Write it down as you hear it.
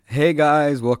Hey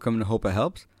guys, welcome to Hope It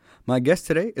Helps. My guest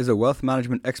today is a wealth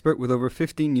management expert with over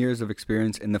 15 years of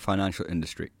experience in the financial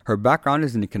industry. Her background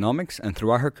is in economics and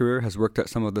throughout her career has worked at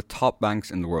some of the top banks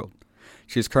in the world.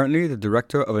 She is currently the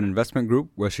director of an investment group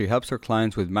where she helps her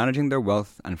clients with managing their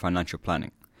wealth and financial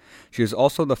planning. She is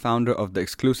also the founder of the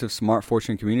exclusive Smart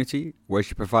Fortune community, where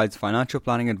she provides financial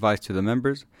planning advice to the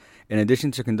members, in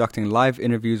addition to conducting live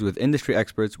interviews with industry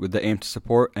experts with the aim to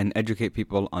support and educate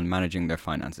people on managing their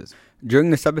finances.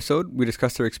 During this episode, we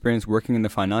discuss her experience working in the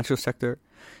financial sector.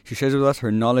 She shares with us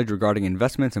her knowledge regarding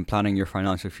investments and planning your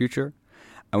financial future.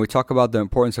 And we talk about the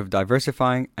importance of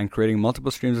diversifying and creating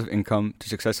multiple streams of income to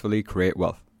successfully create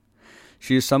wealth.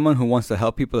 She is someone who wants to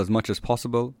help people as much as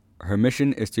possible. Her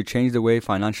mission is to change the way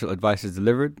financial advice is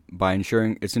delivered by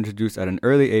ensuring it's introduced at an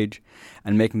early age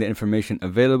and making the information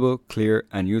available, clear,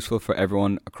 and useful for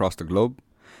everyone across the globe.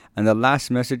 And the last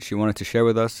message she wanted to share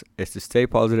with us is to stay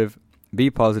positive,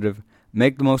 be positive,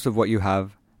 make the most of what you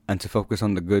have, and to focus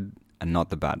on the good and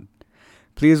not the bad.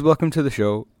 Please welcome to the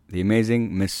show the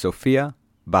amazing Miss Sophia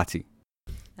Bhatti.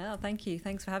 Oh, thank you.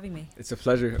 Thanks for having me. It's a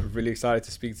pleasure. I'm really excited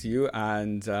to speak to you.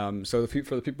 And for the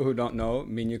people who don't know,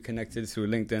 me and you connected through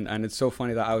LinkedIn. And it's so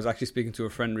funny that I was actually speaking to a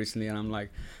friend recently and I'm like,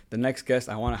 the next guest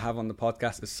I want to have on the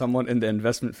podcast is someone in the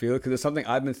investment field, because it's something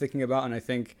I've been thinking about. And I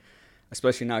think,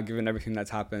 especially now, given everything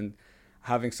that's happened,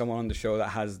 having someone on the show that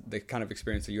has the kind of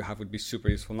experience that you have would be super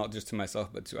useful, not just to myself,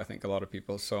 but to, I think, a lot of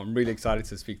people. So I'm really excited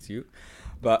to speak to you.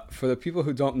 But for the people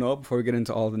who don't know, before we get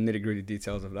into all the nitty-gritty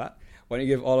details of that, why don't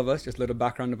you give all of us just a little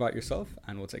background about yourself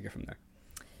and we'll take it from there.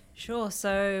 Sure.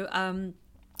 So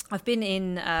I've been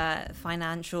in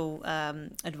financial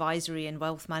advisory and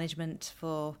wealth management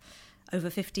for over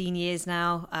 15 years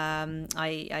now.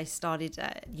 I started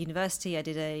at university. I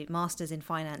did a master's in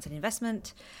finance and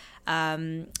investment.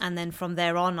 And then from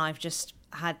there on, I've just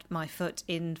had my foot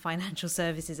in financial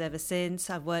services ever since.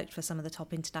 I've worked for some of the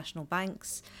top international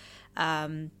banks.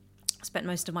 Spent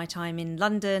most of my time in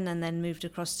London and then moved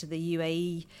across to the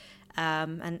UAE.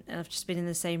 And I've just been in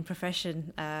the same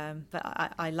profession. But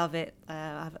I love it. I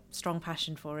have a strong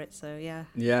passion for it. So, yeah.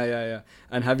 Yeah.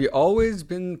 And have you always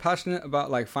been passionate about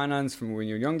like finance from when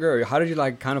you were younger? Or how did you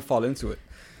like kind of fall into it?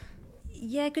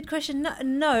 Yeah, good question.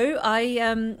 No,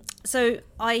 so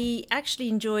I actually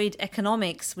enjoyed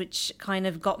economics, which kind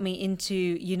of got me into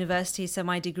university. So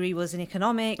my degree was in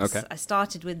economics. Okay. I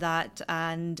started with that,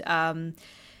 and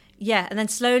and then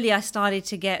slowly I started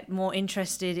to get more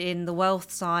interested in the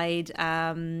wealth side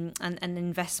and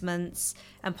investments.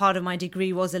 And part of my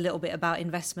degree was a little bit about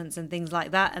investments and things like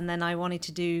that. And then I wanted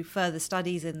to do further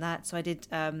studies in that, so I did,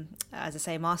 as I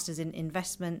say, a master's in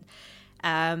investment.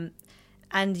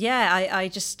 And yeah, I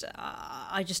just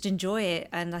enjoy it,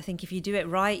 and I think if you do it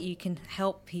right, you can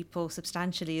help people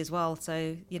substantially as well.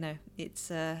 So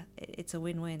it's a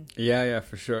win-win. Yeah,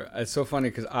 for sure. It's so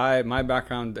funny because my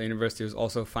background at university was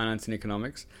also finance and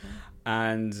economics,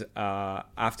 and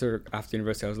after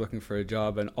university, I was looking for a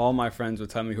job, and all my friends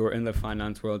would tell me who were in the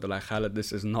finance world, they're like, Khaled,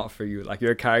 this is not for you. Like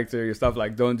your character, your stuff,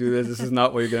 like don't do this. This is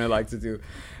not what you're gonna like to do.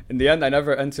 In the end, I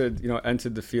never entered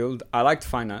the field. I liked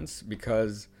finance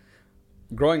because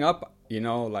growing up,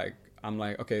 I'm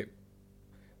like, okay,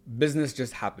 business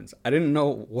just happens. I didn't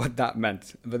know what that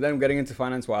meant. But then getting into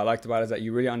finance, what I liked about it is that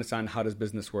you really understand how does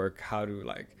business work, how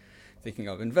to thinking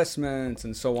of investments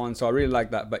and so on. So I really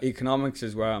like that. But economics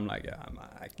is where I'm like,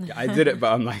 I did it,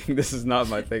 but I'm like, this is not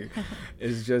my thing.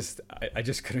 It's just, I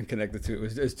just couldn't connect the two.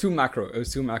 It was too macro. It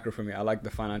was too macro for me. I like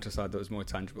the financial side that was more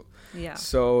tangible. Yeah.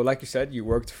 So like you said, you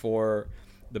worked for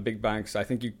the big banks. I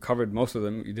think you covered most of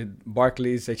them. You did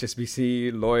Barclays,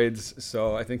 HSBC, Lloyds.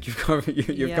 So I think you've covered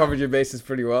your bases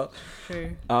pretty well.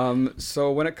 True.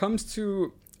 So when it comes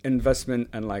to investment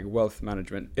and like wealth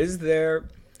management, is there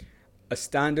a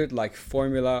standard like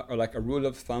formula or like a rule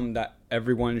of thumb that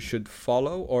everyone should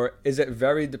follow, or is it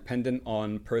very dependent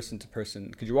on person to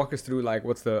person? Could you walk us through like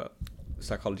what's the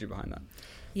psychology behind that?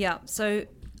 Yeah. So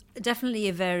definitely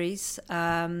it varies,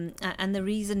 and the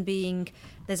reason being,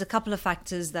 there's a couple of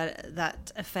factors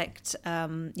that affect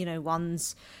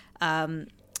one's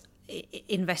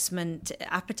investment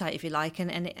appetite, if you like,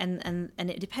 and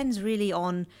it depends really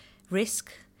on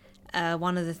risk.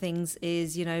 One of the things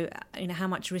is how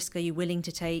much risk are you willing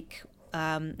to take,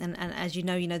 and as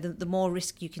the more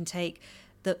risk you can take,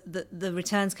 the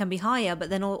returns can be higher, but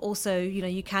then also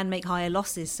you can make higher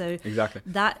losses. So exactly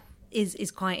that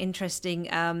is quite interesting,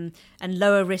 and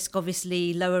lower risk,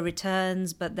 obviously lower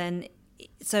returns, but then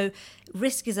so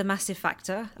risk is a massive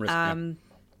factor.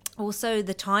 Also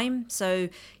the time. So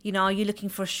are you looking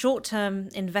for a short-term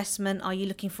investment? Are you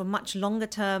looking for much longer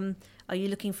term? Are you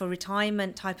looking for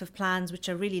retirement type of plans which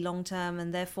are really long-term?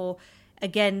 And therefore,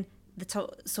 again,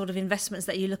 sort of investments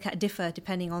that you look at differ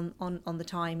depending on the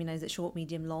time. Is it short,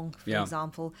 medium, long, for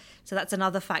example? So that's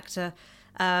another factor.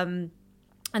 And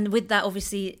with that,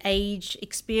 obviously, age,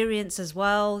 experience as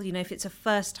well. If it's a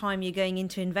first time you're going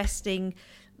into investing,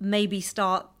 maybe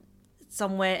start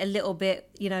somewhere a little bit,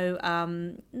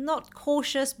 not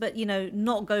cautious, but,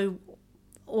 not go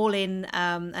all in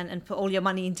and put all your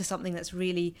money into something that's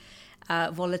really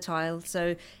volatile.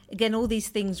 So again, all these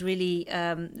things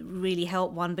really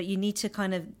help one, but you need to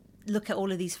kind of look at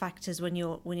all of these factors when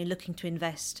you're looking to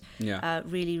invest.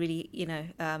 Really,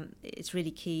 it's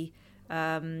really key.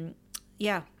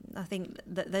 I think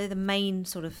that they're the main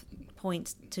sort of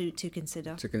points to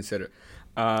consider.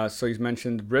 So you've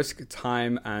mentioned risk,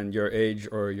 time, and your age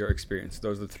or your experience.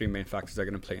 Those are the three main factors that are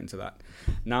going to play into that.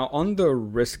 Now, on the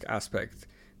risk aspect,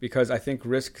 because I think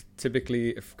risk typically,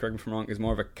 if correct me if I'm wrong, is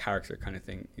more of a character kind of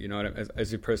thing.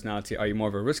 As your personality, are you more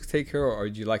of a risk taker, or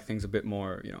do you like things a bit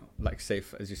more, like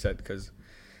safe, as you said?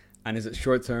 And is it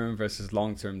short term versus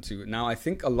long term too? Now, I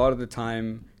think a lot of the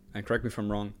time, and correct me if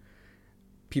I'm wrong,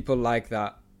 people like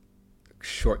that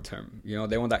short term.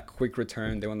 They want that quick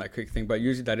return, they want that quick thing, but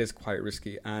usually that is quite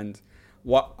risky. And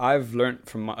what I've learned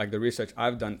from the research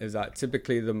I've done is that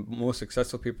typically the most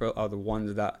successful people are the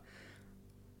ones that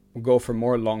go for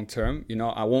more long term. I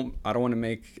don't want to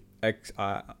make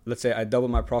let's say I double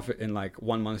my profit in like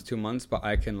 1 month, 2 months, but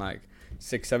I can like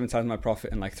 6-7 times my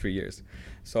profit in like 3 years.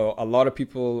 So a lot of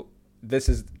people,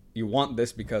 you want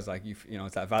this because like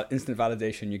it's that instant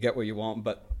validation, you get what you want,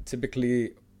 but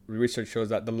typically research shows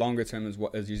that the longer term is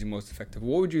what is usually most effective.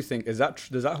 What would you think? Does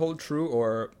that hold true,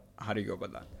 or how do you go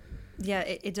about that? Yeah,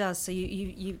 it does. So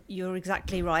you're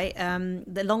exactly right.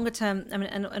 The longer term,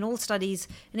 and all studies,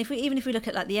 and if we look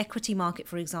at like the equity market,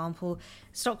 for example,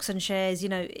 stocks and shares,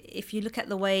 if you look at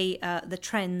the way the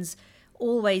trends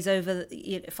always over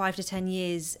 5 to 10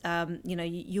 years,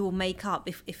 you will make up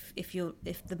if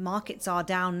the markets are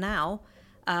down now,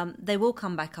 they will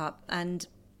come back up. And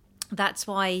that's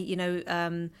why,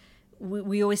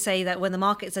 we always say that when the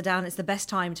markets are down, it's the best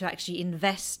time to actually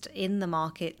invest in the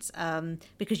markets,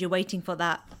 because you're waiting for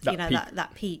that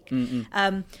peak.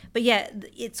 But yeah,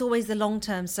 it's always the long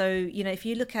term. So, if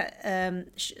you look at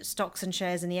stocks and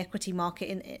shares in the equity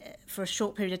market for a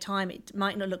short period of time, it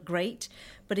might not look great.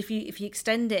 But if you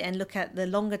extend it and look at the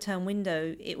longer term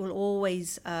window, it will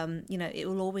always,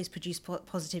 produce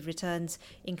positive returns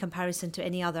in comparison to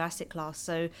any other asset class.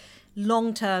 So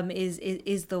long term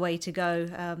is the way to go.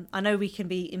 I know we can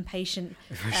be impatient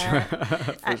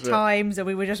at times, and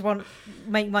we would just want to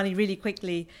make money really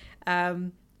quickly.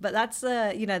 But that's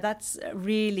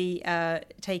really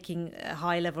taking a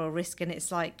high level of risk, and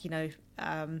it's like you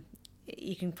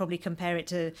can probably compare it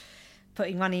to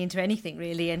putting money into anything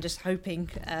really and just hoping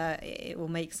it will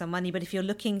make some money. But if you're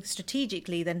looking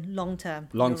strategically, then long term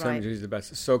is usually the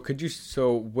best. So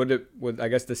would I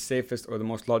guess the safest or the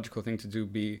most logical thing to do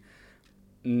be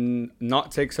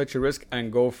not take such a risk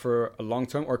and go for a long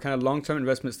term, or can a long term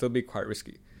investment still be quite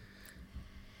risky?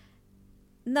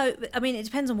 No, it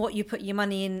depends on what you put your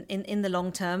money in the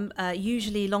long term.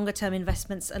 Usually longer term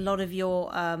investments, a lot of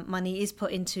your money is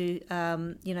put into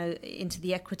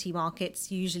the equity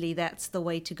markets. Usually that's the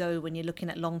way to go when you're looking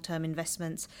at long term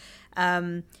investments.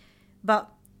 But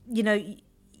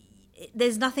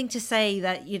there's nothing to say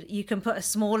that you can put a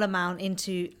small amount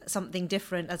into something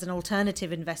different as an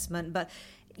alternative investment, but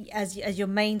as your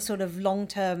main sort of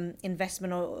long-term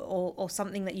investment or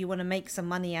something that you want to make some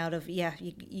money out of,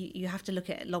 you have to look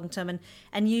at it long-term,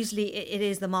 and usually it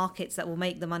is the markets that will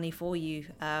make the money for you.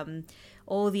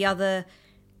 All the other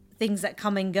things that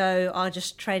come and go are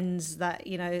just trends that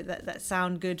that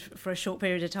sound good for a short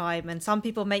period of time, and some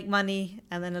people make money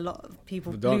and then a lot of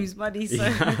people lose money, so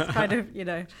it's kind of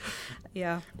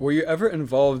Were you ever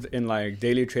involved in like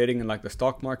daily trading in like the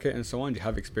stock market and so on? Do you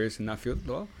have experience in that field at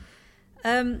all?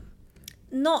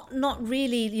 Not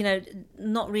really,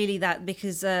 not really that,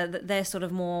 because they're sort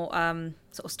of more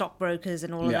sort of stockbrokers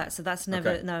and all of that. So that's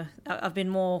never, no, I've been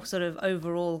more sort of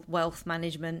overall wealth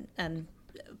management and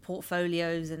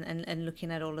portfolios and looking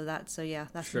at all of that. So yeah,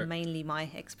 that's mainly my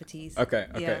expertise.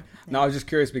 Okay. Now I was just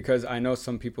curious because I know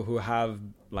some people who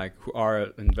are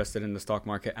invested in the stock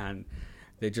market and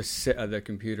they just sit at their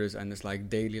computers and it's like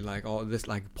daily, like all this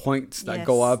like points that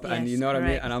go up, and you know what I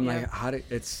mean? And I'm like,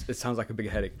 it sounds like a big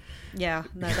headache. Yeah,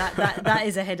 no, that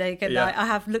is a headache. And I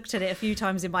have looked at it a few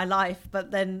times in my life,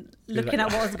 but then looking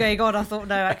at what was going on, I thought,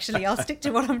 no, actually, I'll stick to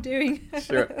what I'm doing.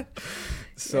 Sure.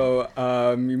 So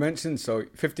you mentioned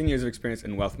 15 years of experience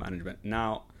in wealth management.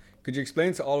 Now, could you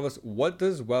explain to all of us, what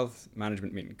does wealth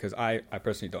management mean? Because I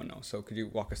personally don't know. So could you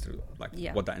walk us through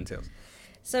what that entails?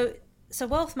 So So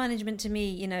wealth management to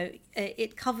me,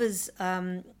 it covers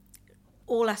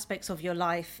all aspects of your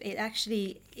life. It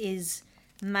actually is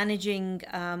managing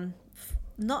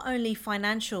not only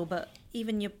financial, but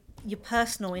even your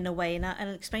personal in a way. And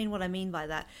I'll explain what I mean by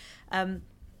that.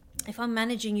 If I'm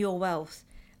managing your wealth,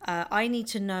 I need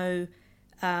to know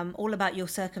all about your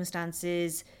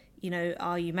circumstances.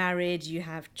 Are you married? Do you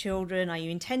have children? Are you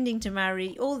intending to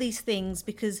marry? All these things,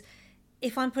 because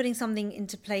if I'm putting something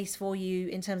into place for you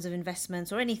in terms of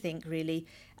investments or anything really,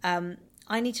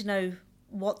 I need to know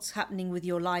what's happening with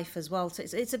your life as well. So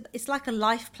it's like a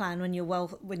life plan when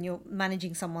you're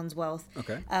managing someone's wealth.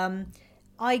 Okay.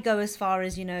 I go as far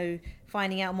as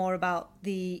finding out more about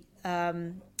the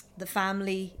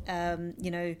family,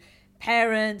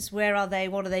 parents, where are they,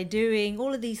 what are they doing,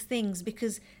 all of these things,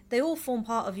 because they all form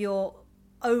part of your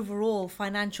overall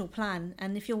financial plan.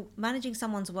 And if you're managing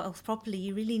someone's wealth properly,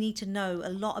 you really need to know a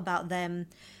lot about them,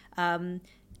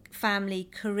 family,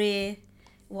 career,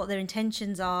 what their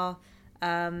intentions are,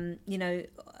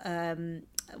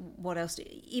 what else,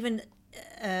 even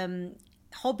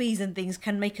hobbies and things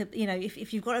can make a,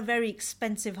 if you've got a very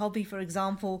expensive hobby, for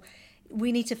example,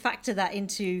 we need to factor that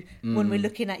into when we're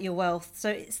looking at your wealth. So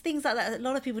it's things like that a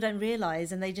lot of people don't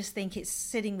realize, and they just think it's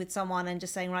sitting with someone and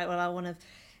just saying, right, well, I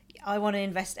want to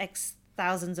invest X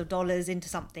thousands of dollars into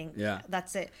something. Yeah.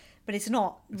 That's it. But it's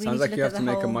not. Sounds like you have to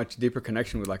make a much deeper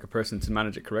connection with like a person to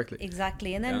manage it correctly.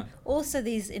 Exactly. And then also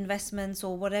these investments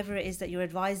or whatever it is that you're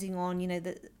advising on,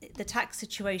 the tax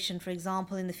situation, for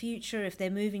example, in the future, if they're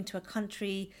moving to a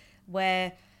country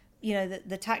where,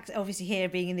 the tax, obviously here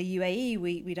being in the UAE,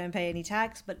 we don't pay any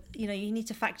tax, but, you need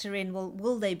to factor in, well,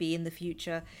 will they be in the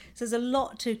future? So there's a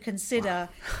lot to consider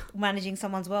managing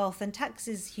someone's wealth, and tax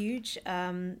is huge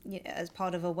as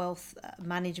part of a wealth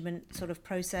management sort of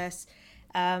process.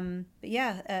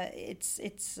 It's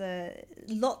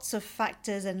lots of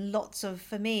factors and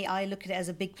for me, I look at it as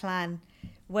a big plan,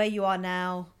 where you are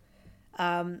now,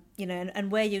 and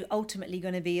where you're ultimately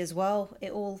going to be as well.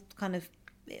 It all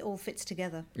fits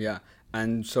together. Yeah.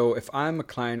 And so if I'm a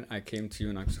client, I came to you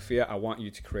and I'm Sophia, I want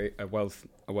you to create a wealth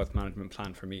management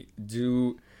plan for me.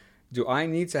 Do I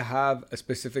need to have a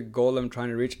specific goal I'm trying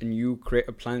to reach and you create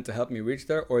a plan to help me reach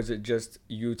there? Or is it just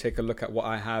you take a look at what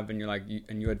I have and you're like,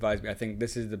 and you advise me, I think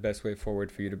this is the best way forward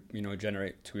for you to,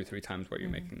 generate 2 or 3 times what you're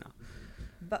making now?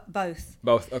 But both.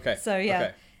 Okay. So,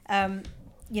 yeah. Okay.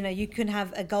 You can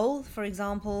have a goal, for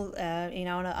example, I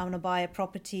want to buy a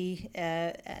property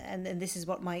and this is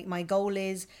what my goal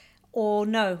is. Or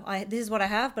no, this is what I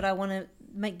have, but I want to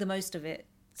make the most of it.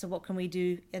 So what can we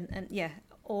do?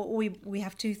 Or we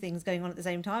have 2 things going on at the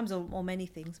same time, or many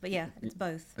things. But yeah, it's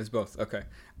both. It's both. Okay.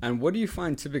 And what do you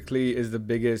find typically is the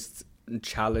biggest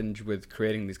challenge with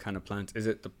creating these kind of plans? Is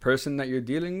it the person that you're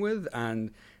dealing with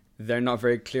and they're not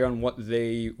very clear on what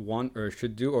they want or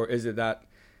should do? Or is it that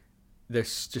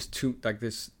there's just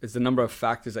it's the number of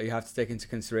factors that you have to take into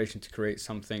consideration to create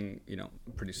something,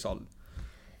 pretty solid?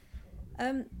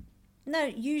 No,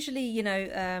 usually,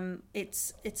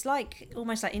 it's like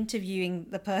almost like interviewing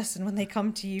the person when they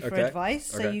come to you for advice.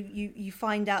 So you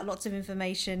find out lots of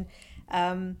information,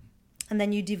 and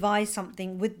then you devise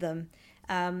something with them.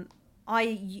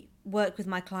 I work with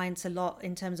my clients a lot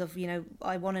in terms of,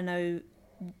 I want to know,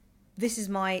 this is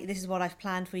what I've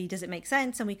planned for you. Does it make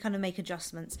sense? And we kind of make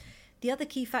adjustments. The other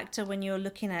key factor when you're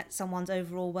looking at someone's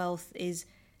overall wealth is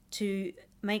to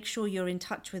make sure you're in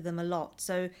touch with them a lot.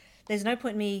 So there's no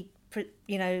point in me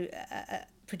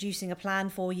producing a plan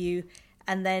for you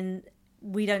and then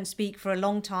we don't speak for a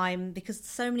long time, because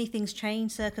so many things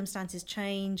change, circumstances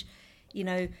change,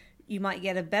 you might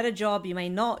get a better job, you may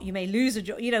not, you may lose a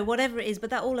job, whatever it is, but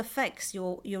that all affects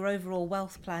your overall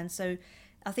wealth plan. So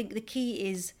I think the key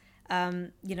is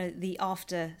the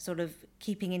after sort of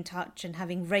keeping in touch and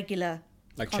having regular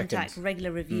contact, check-ins,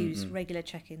 regular reviews, regular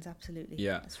check-ins. Absolutely.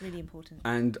 Yeah. That's really important.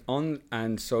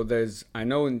 And so I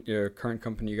know in your current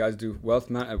company, you guys do wealth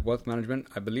management,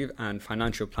 I believe, and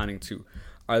financial planning too.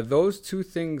 Are those 2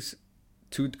 things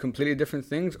 2 completely different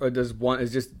things, or does one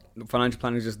is just financial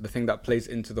planning is just the thing that plays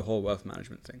into the whole wealth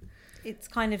management thing? It's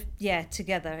kind of,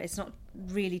 together. It's not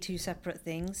really 2 separate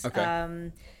things.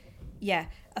 Okay.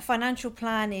 A financial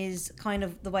plan is kind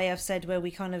of the way I've said, where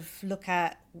we kind of look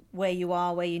at where you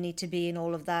are, where you need to be and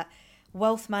all of that.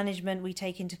 Wealth management, we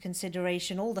take into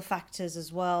consideration all the factors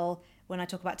as well when I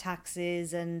talk about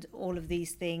taxes and all of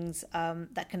these things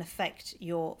that can affect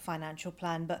your financial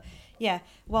plan. But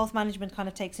wealth management kind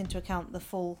of takes into account the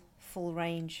full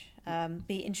range.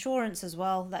 Be it insurance as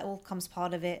well, that all comes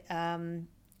part of it.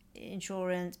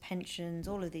 Insurance, pensions,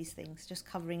 all of these things, just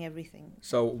covering everything.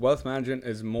 So wealth management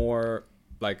is more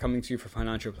like coming to you for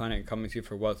financial planning and coming to you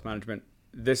for wealth management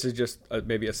this is just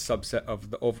maybe a subset of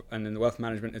the and then the wealth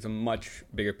management is a much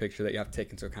bigger picture that you have to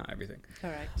take into account everything.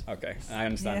 Correct. Okay, I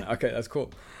understand. Yeah. Okay, that's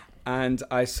cool. And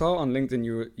I saw on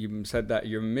LinkedIn you said that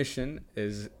your mission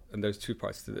is, and there's two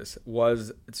parts to this,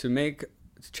 was to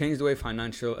change the way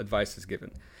financial advice is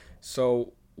given.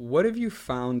 So what have you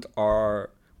found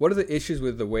what are the issues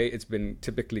with the way it's been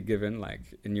typically given,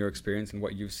 like in your experience and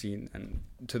what you've seen, and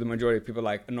to the majority of people,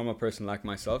 like a normal person like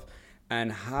myself,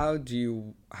 and how do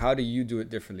you do it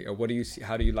differently, or what do you see?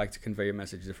 How do you like to convey your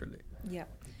message differently? Yeah,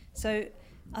 so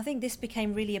I think this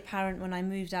became really apparent when I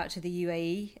moved out to the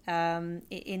UAE.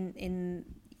 In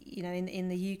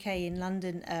the UK, in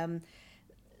London,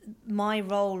 my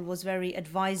role was very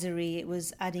advisory. It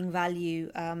was adding value,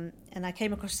 and I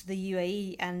came across to the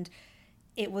UAE, and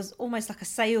it was almost like a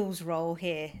sales role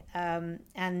here,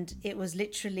 and it was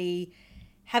literally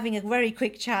having a very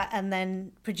quick chat and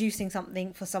then producing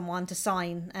something for someone to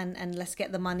sign, and let's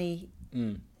get the money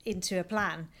into a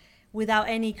plan, without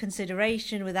any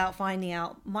consideration, without finding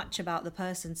out much about the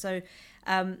person. So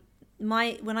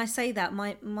when I say that,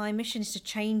 my mission is to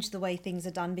change the way things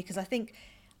are done, because I think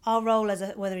our role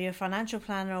whether you're a financial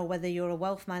planner or whether you're a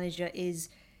wealth manager is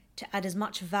to add as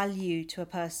much value to a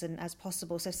person as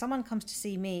possible. So if someone comes to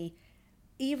see me,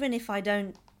 even if I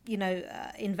don't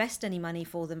invest any money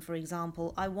for them, for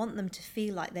example, I want them to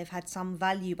feel like they've had some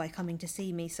value by coming to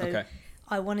see me. So okay.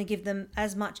 I want to give them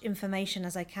as much information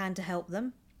as I can to help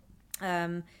them,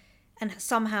 and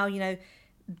somehow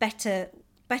better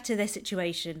their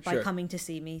situation by coming to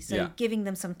see me. So giving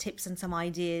them some tips and some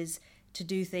ideas to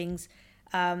do things,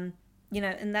 and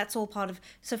that's all part of.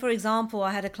 So for example,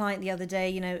 I had a client the other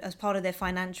day, as part of their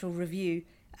financial review,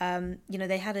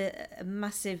 they had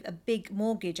a big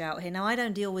mortgage out here. Now, I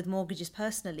don't deal with mortgages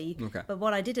personally, but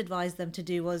what I did advise them to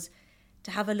do was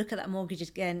to have a look at that mortgage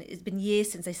again. It's been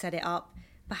years since they set it up.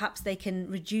 Perhaps they can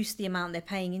reduce the amount they're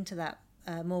paying into that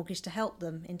mortgage to help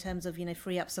them in terms of,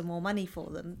 free up some more money for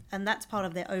them. And that's part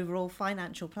of their overall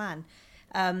financial plan.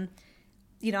 I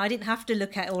didn't have to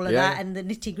look at all of that and the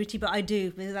nitty gritty, but I do,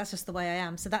 because that's just the way I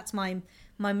am. So that's my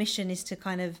mission, is to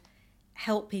kind of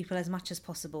help people as much as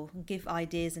possible, and give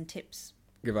ideas and tips.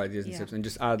 And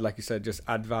just add, like you said, just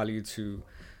add value to.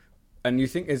 And you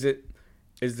think, is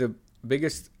the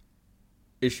biggest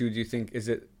issue, do you think, is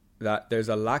it that there's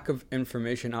a lack of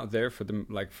information out there for them,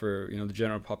 like for, the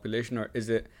general population, or is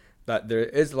it that there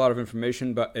is a lot of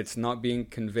information, but it's not being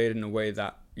conveyed in a way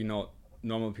that,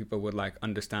 normal people would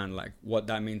understand what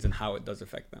that means and how it does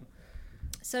affect them?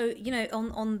 So,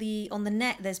 on the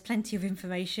net, there's plenty of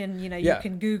information, you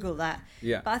can Google that.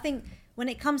 Yeah. But I think when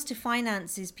it comes to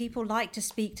finances, people like to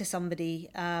speak to somebody,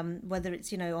 whether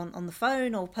it's, on the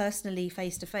phone or personally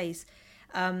face to face.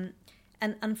 And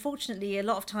unfortunately, a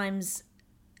lot of times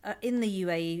in the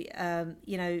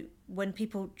UAE, when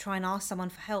people try and ask someone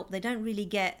for help, they don't really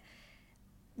get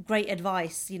great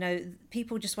advice.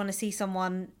 People just want to see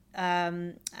someone,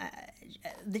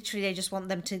 literally they just want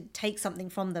them to take something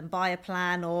from them, buy a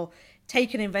plan or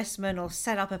take an investment or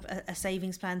set up a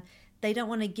savings plan. They don't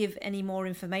want to give any more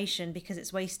information because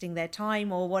it's wasting their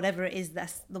time or whatever it is.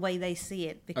 That's the way they see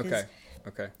it. Because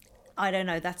okay. I don't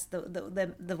know. That's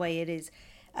the way it is.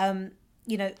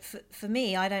 For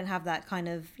me, I don't have that kind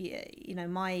of,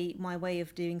 my way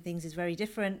of doing things is very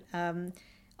different.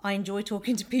 I enjoy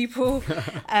talking to people,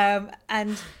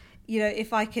 and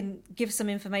if I can give some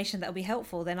information that will be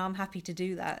helpful, then I'm happy to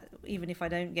do that, even if I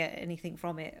don't get anything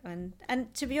from it.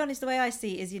 And to be honest, the way I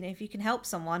see it is, if you can help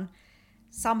someone,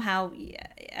 somehow,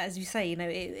 as you say,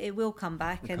 it will come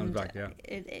back.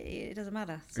 It doesn't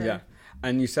matter. So. Yeah.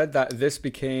 And you said that this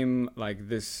became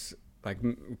this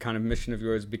kind of mission of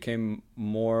yours became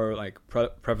more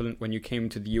prevalent when you came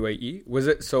to the UAE. Was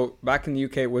it so back in the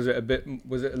UK? Was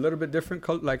it a little bit different,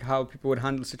 how people would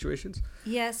handle situations?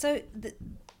 Yeah. So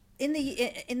in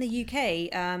the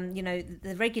UK,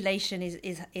 the regulation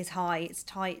is high. It's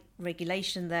tight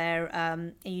regulation there.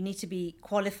 And you need to be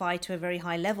qualified to a very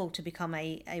high level to become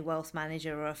a wealth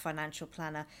manager or a financial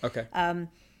planner. Okay.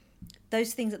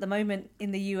 Those things at the moment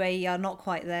in the UAE are not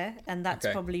quite there, and that's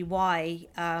probably why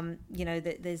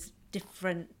there's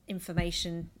different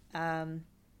information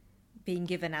being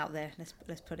given out there.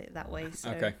 Let's put it that way.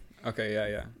 So, Okay.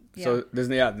 Yeah. So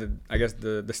I guess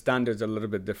the standards are a little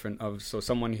bit different. So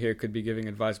someone here could be giving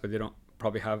advice, but they don't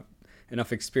probably have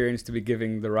enough experience to be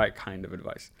giving the right kind of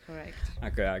advice. Correct.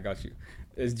 Okay, I got you.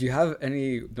 Do you have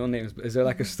any, no names, but is there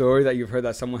a story that you've heard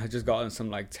that someone has just gotten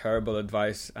some terrible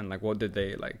advice, and what did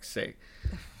they say?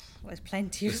 Well, there's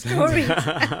plenty of stories.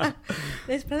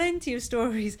 There's plenty of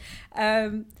stories.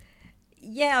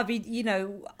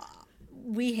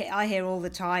 I hear all the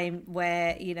time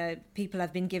where, people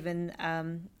have been given,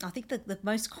 I think the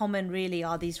most common really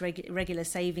are these regular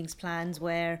savings plans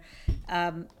where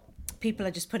people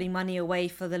are just putting money away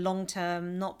for the long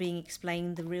term, not being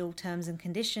explained the real terms and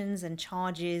conditions and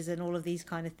charges and all of these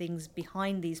kind of things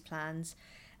behind these plans.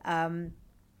 And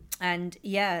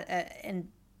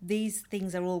these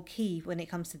things are all key when it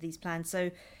comes to these plans.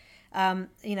 So,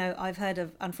 I've heard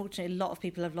of, unfortunately, a lot of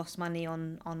people have lost money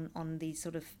on these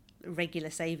sort of regular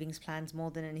savings plans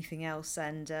more than anything else.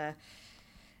 And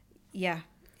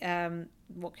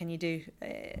what can you do?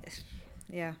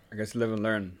 I guess live and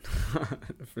learn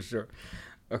for sure.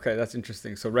 Okay, that's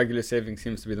interesting. So regular savings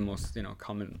seems to be the most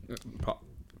common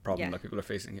problem that people are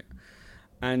facing here.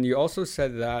 And you also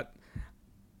said that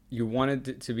you wanted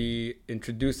it to be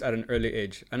introduced at an early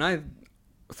age, and I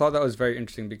thought that was very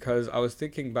interesting because I was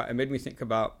thinking about, it made me think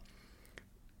about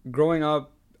growing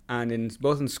up and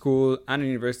both in school and in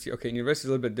university. Okay, in university is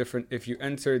a little bit different. If you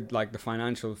entered like the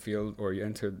financial field or you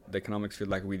entered the economics field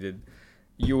like we did,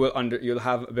 you'll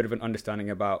have a bit of an understanding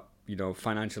about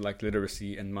financial like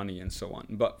literacy and money and so on.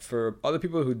 But for other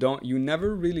people who don't, you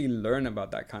never really learn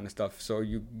about that kind of stuff. So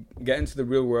you get into the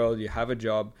real world, you have a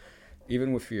job,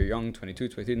 even if you're young, 22,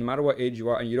 23, no matter what age you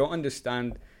are, and you don't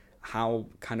understand how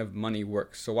kind of money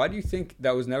works. So why do you think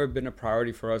that was never been a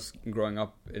priority for us growing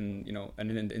up in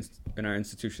in our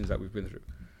institutions that we've been through?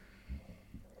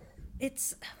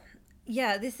 This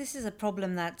is a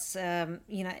problem that's and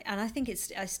I think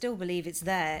I still believe it's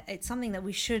there. It's something that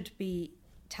we should be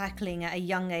tackling at a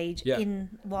young age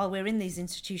while we're in these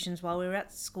institutions, while we're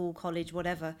at school, college,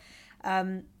 whatever.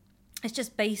 It's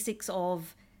just basics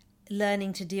of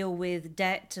learning to deal with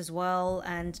debt as well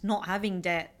and not having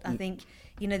debt. I think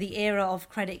the era of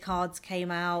credit cards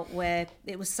came out where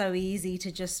it was so easy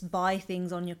to just buy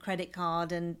things on your credit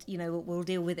card and we'll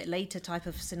deal with it later type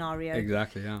of scenario.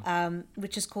 Exactly, yeah.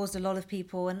 Which has caused a lot of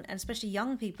people and especially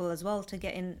young people as well to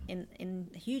get in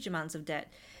huge amounts of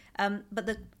debt.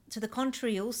 But to the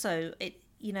contrary also,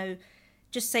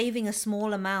 just saving a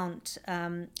small amount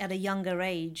at a younger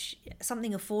age,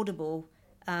 something affordable,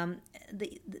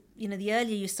 the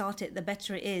earlier you start it, the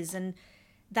better it is. And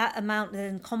that amount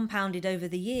then compounded over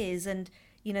the years. And,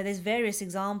 there's various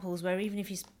examples where even if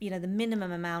the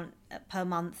minimum amount per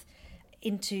month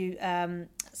into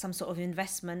some sort of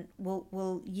investment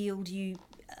will yield you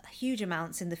huge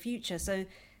amounts in the future. So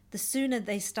the sooner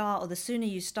they start or the sooner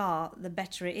you start, the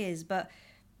better it is. But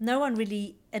no one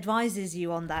really advises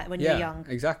you on that when you're young.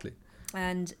 Exactly.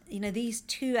 And, these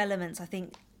two elements, I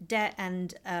think, debt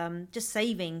and just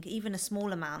saving, even a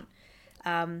small amount.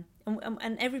 And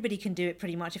everybody can do it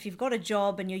pretty much. If you've got a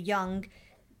job and you're young,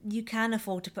 you can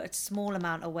afford to put a small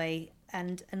amount away.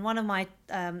 And one of my,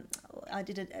 I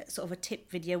did a sort of a tip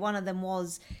video. One of them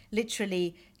was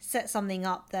literally set something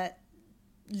up that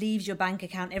leaves your bank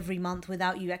account every month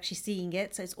without you actually seeing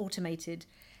it. So it's automated,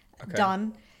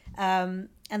 done. And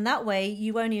that way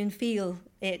you won't even feel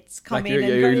it's coming and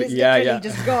it's literally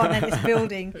just gone and it's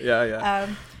building.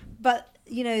 But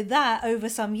that over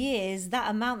some years, that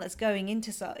amount that's going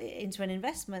into an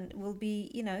investment will be,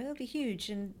 it'll be huge,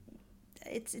 and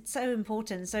it's so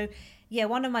important. So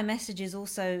one of my messages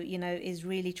also, is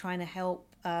really trying to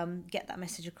help get that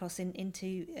message across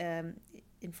into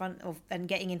in front of and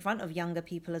getting in front of younger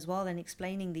people as well, and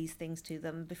explaining these things to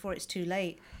them before it's too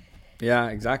late. Yeah,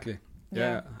 exactly.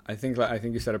 Yeah. I think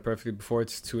you said it perfectly. Before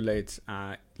it's too late.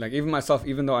 Like even myself,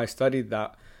 even though I studied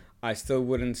that, I still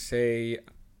wouldn't say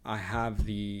I have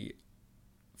the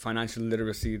financial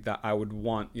literacy that I would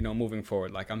want, moving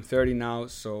forward. Like I'm 30 now,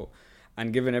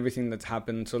 and given everything that's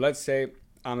happened, so let's say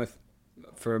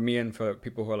for me and for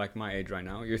people who are like my age right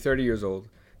now, you're 30 years old,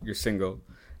 you're single,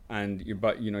 and you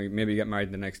maybe get married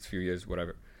in the next few years,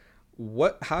 whatever.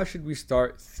 How should we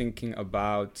start thinking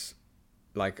about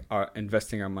like our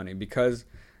investing our money? Because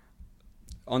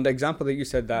on the example that you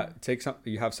said that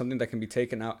you have something that can be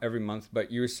taken out every month,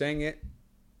 but you're saying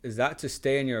is that to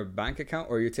stay in your bank account,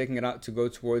 or you're taking it out to go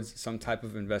towards some type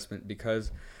of investment?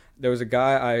 Because there was a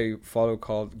guy I follow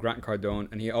called Grant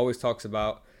Cardone, and he always talks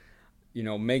about,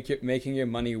 making your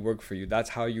money work for you. That's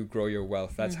how you grow your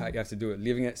wealth. That's how you have to do it.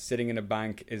 Leaving it sitting in a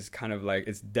bank is kind of like,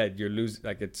 it's dead. You're losing,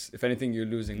 like if anything, you're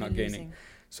losing, not gaining.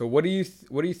 So what do you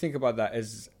think about that?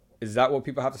 Is that what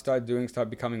people have to start doing?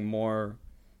 Start becoming more,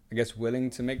 I guess,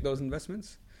 willing to make those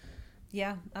investments?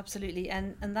 Yeah, absolutely.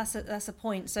 And that's a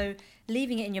point. So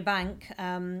leaving it in your bank,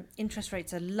 interest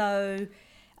rates are low,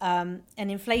 and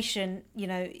inflation,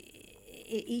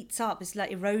 it eats up. It's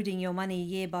like eroding your money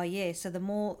year by year. So the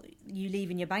more you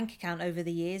leave in your bank account over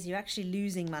the years, you're actually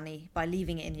losing money by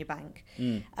leaving it in your bank.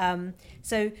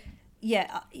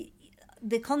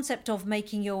 the concept of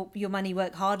making your money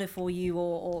work harder for you,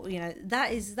 or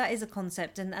that is a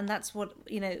concept, and that's what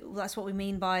that's what we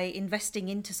mean by investing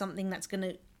into something that's going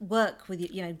to work with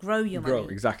you, grow your money.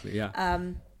 Exactly, yeah.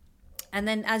 And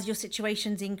then as your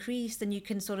situations increase, then you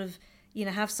can sort of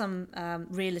have some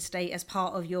real estate as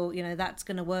part of your that's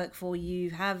going to work for you,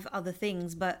 have other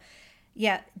things. But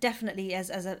yeah, definitely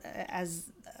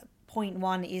as point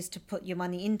one is to put your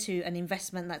money into an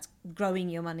investment that's growing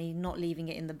your money, not leaving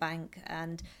it in the bank.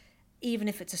 And even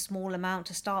if it's a small amount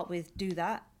to start with, do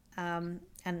that, and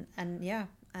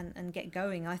get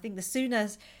going. I think the sooner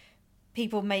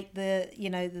people make the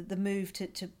move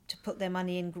to put their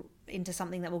money into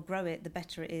something that will grow it, the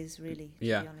better it is, really, to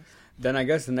be honest. Then I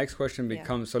guess the next question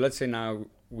becomes, so let's say now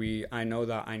I know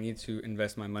that I need to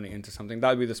invest my money into something.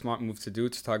 That would be the smart move to do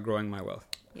to start growing my wealth.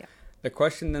 Yeah. The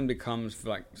question then becomes, for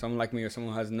like someone like me or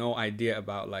someone who has no idea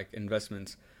about like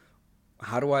investments,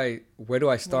 where do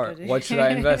I start? What should I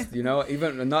invest?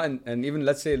 Even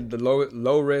let's say the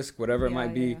low risk, whatever it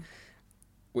might be. Yeah.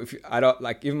 If I don't,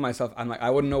 like, even myself, I'm like, I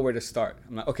wouldn't know where to start.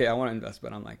 I'm like, okay, I want to invest,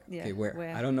 but I'm like, okay, where?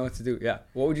 I don't know what to do. Yeah.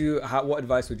 What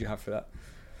advice would you have for that?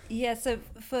 Yeah. So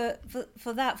for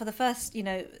that, for the first,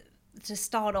 to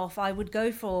start off, I would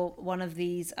go for one of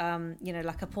these,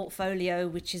 like a portfolio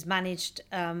which is managed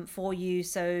for you.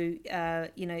 So,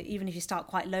 even if you start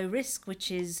quite low risk,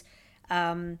 which is,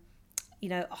 high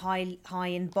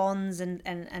in bonds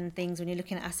and things, when you're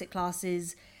looking at asset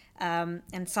classes,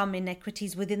 and some in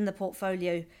equities within the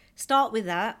portfolio, start with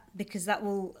that, because that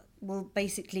will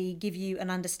basically give you an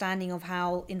understanding of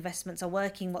how investments are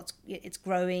working, it's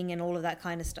growing, and all of that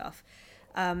kind of stuff.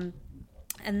 And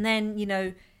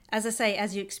then, as I say,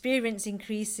 as your experience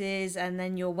increases and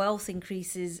then your wealth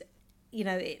increases,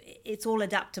 it's all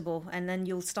adaptable, and then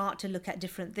you'll start to look at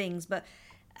different things. But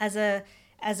as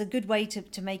a good way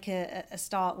to make a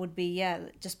start would be,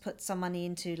 just put some money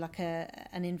into like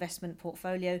an investment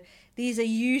portfolio. These are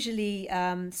usually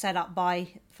set up by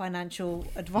financial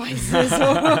advisors,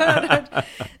 or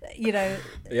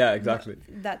Yeah, exactly.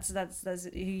 That's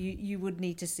who you would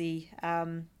need to see.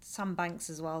 Some banks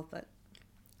as well, but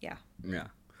yeah. Yeah,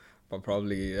 but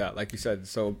probably, like you said.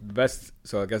 So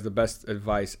I guess the best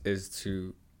advice is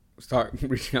to start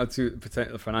reaching out to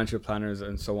potential financial planners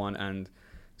and so on, and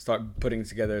start putting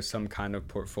together some kind of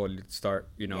portfolio to start,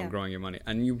 growing your money.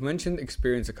 And you mentioned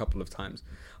experience a couple of times.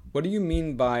 What do you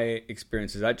mean by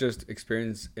experience? Is that just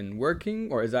experience in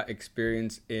working, or is that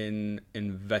experience in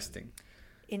investing?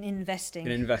 In investing.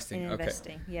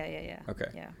 Okay. Yeah. Okay.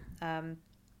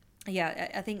 Yeah.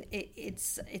 I think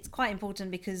it's quite important,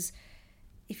 because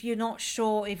if you're not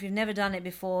sure, if you've never done it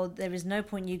before, there is no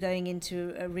point you going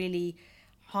into a really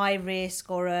high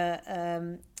risk or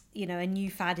a new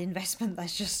fad investment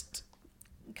that's just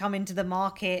come into the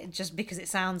market just because it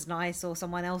sounds nice or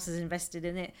someone else has invested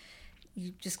in it.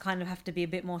 You just kind of have to be a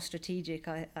bit more strategic,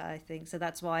 I think. So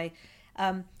that's why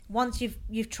once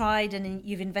you've tried and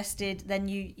you've invested, then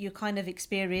you're kind of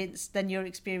experienced, then your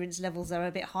experience levels are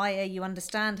a bit higher, you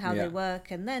understand how they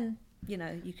work, and then you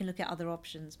can look at other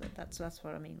options. But that's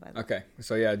what I mean by that. Okay,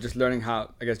 so just learning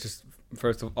how, I guess, just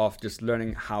first off, just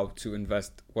learning how to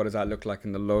invest. What does that look like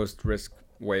in the lowest risk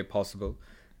way possible,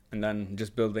 and then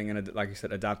just building and, like you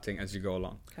said, adapting as you go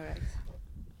along. Correct.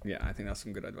 Yeah, I think that's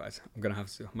some good advice. I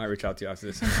might reach out to you after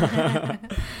this.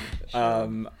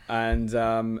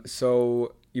 Sure.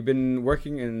 So you've been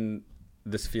working in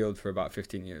this field for about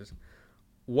 15 years.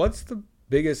 What's the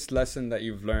biggest lesson that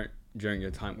you've learned during your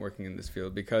time working in this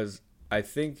field? Because I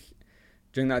think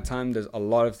during that time, there's a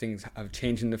lot of things have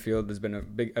changed in the field. There's been a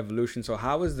big evolution. So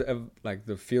how has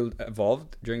the field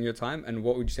evolved during your time, and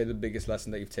what would you say the biggest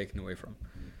lesson that you've taken away from?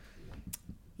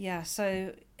 Yeah,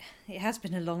 so it has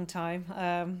been a long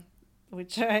time,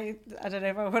 which I don't know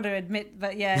if I want to admit,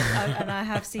 but and I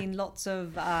have seen lots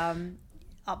of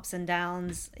ups and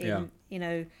downs in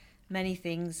many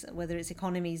things, whether it's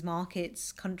economies,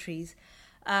 markets, countries.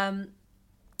 I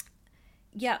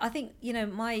think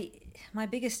my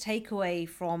biggest takeaway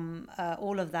from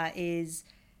all of that is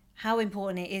how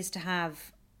important it is to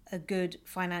have a good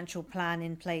financial plan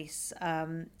in place,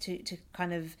 to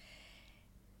kind of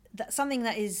something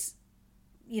that is,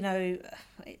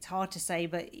 it's hard to say,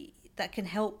 but that can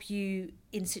help you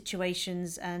in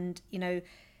situations. And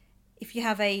if you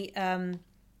have a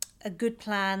good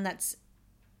plan that's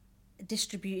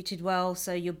distributed well,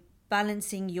 so you're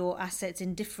balancing your assets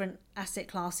in different asset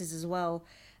classes as well.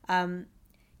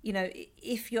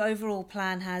 If your overall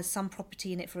plan has some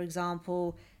property in it, for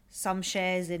example, some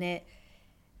shares in it,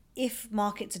 if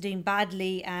markets are doing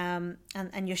badly, and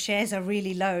your shares are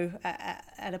really low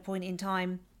at a point in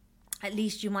time, at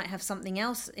least you might have something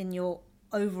else in your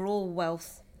overall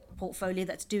wealth portfolio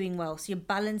that's doing well. So you're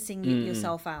balancing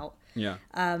yourself out. Yeah.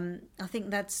 I think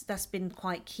that's been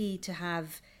quite key to have.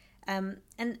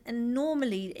 And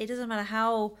normally it doesn't matter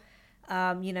how,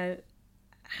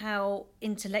 how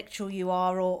intellectual you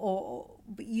are, or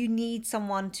you need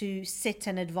someone to sit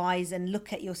and advise and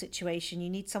look at your situation. You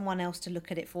need someone else to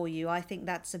look at it for you. I think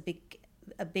that's a big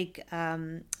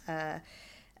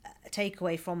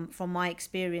takeaway from my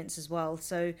experience as well.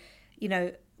 So,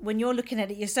 when you're looking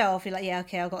at it yourself, you're like, yeah,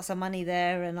 okay, I've got some money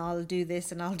there and I'll do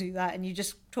this and I'll do that. And you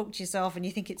just talk to yourself and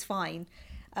you think it's fine.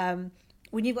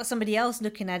 When you've got somebody else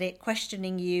looking at it,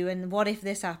 questioning you, and what if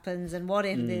this happens and what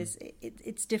if this,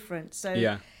 it's different. So,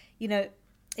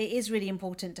 it is really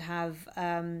important to have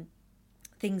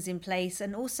things in place,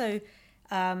 and also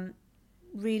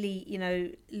really,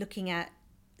 looking at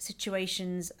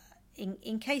situations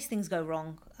in case things go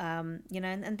wrong,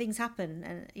 and things happen,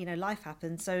 and, life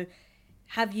happens. So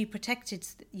have you protected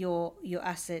your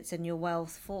assets and your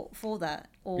wealth for that?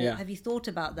 Or have you thought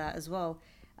about that as well?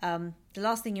 The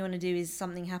last thing you want to do is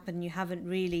something happen and you haven't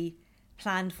really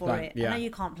planned for it. I know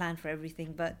you can't plan for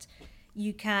everything, but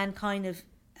you can kind of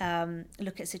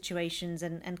look at situations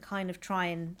and kind of try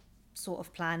and sort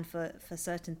of plan for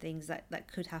certain things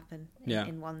that could happen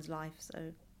in one's life.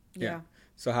 So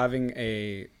so having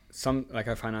a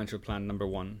financial plan, number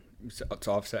one,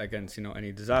 to offset against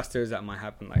any disasters that might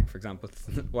happen, like for example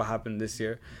what happened this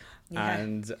year.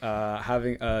 And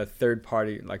having a third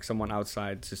party, like someone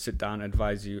outside, to sit down,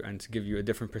 advise you, and to give you a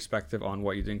different perspective on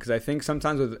what you're doing. Because I think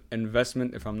sometimes with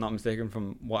investment, if I'm not mistaken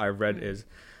from what I read, is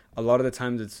a lot of the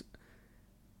times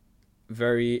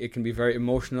it can be very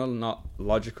emotional, not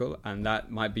logical, and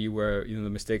that might be where the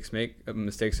mistakes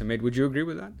are made. Would you agree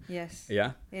with that? Yes.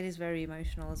 Yeah. It is very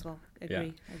emotional as well.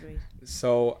 Agreed.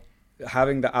 So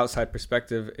having the outside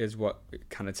perspective is what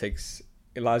kind of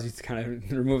allows you to kind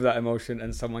of remove that emotion,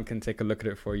 and someone can take a look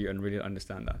at it for you and really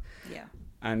understand that. Yeah.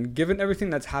 And given everything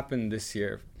that's happened this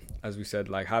year, as we said,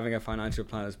 like having a financial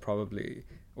plan is probably,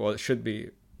 it should be,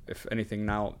 if anything,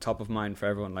 now top of mind for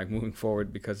everyone, like moving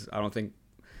forward, because I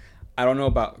don't know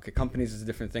about companies is a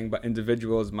different thing, but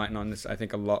individuals might not necessarily. I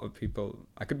think a lot of people,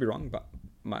 I could be wrong, but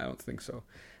I don't think so.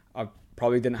 I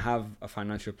probably didn't have a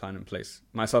financial plan in place,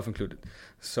 myself included.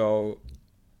 So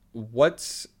what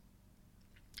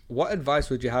advice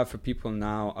would you have for people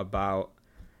now about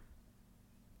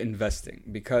investing?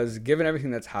 Because given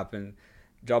everything that's happened,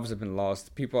 jobs have been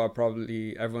lost.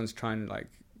 Everyone's trying to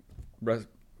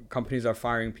companies are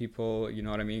firing people, you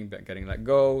know what I mean, getting let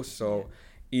go. So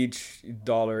each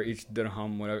dollar, each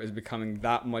dirham, whatever, is becoming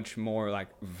that much more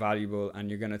valuable, and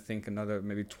you're going to think another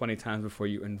maybe 20 times before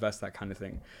you invest, that kind of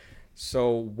thing.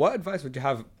 So what advice would you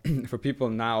have for people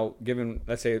now, given,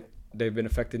 let's say, they've been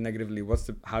affected negatively?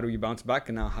 How do you bounce back,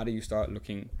 and now how do you start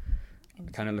looking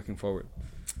forward?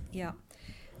 Yeah.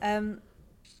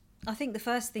 I think the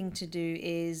first thing to do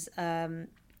is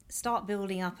start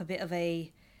building up a bit of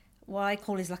what I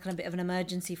call is a bit of an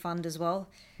emergency fund as well.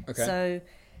 Okay. So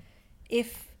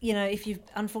if you've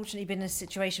unfortunately been in a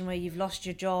situation where you've lost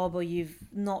your job, or you've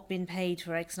not been paid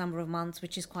for X number of months,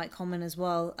 which is quite common as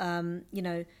well,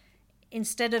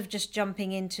 instead of just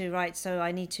jumping into, so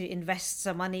I need to invest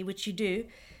some money, which you do,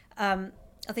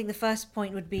 I think the first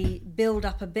point would be build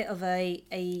up a bit of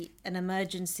an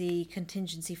emergency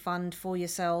contingency fund for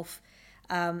yourself,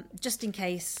 just in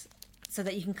case, so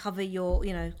that you can cover your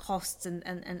costs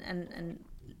and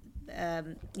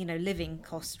living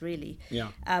costs, really. Yeah.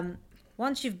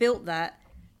 Once you've built that,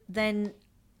 then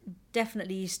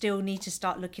definitely you still need to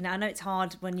start looking at. I know it's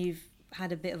hard when you've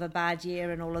had a bit of a bad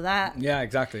year and all of that. Yeah,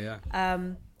 exactly. Yeah.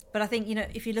 But I think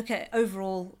if you look at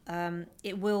overall,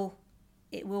 it will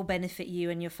benefit you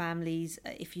and your families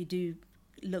if you do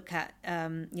look at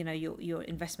your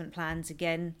investment plans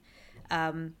again.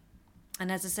 And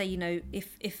as I say,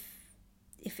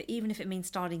 if even if it means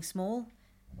starting small,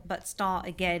 but start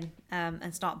again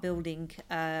and start building.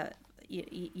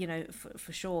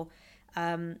 For sure.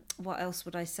 What else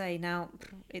would I say? Now,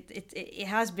 it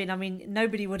has been. I mean,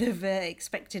 nobody would have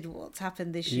expected what's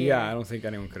happened this year. Yeah, I don't think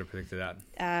anyone could have predicted that.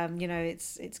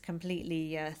 It's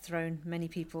completely thrown many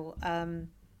people.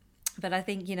 But I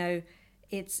think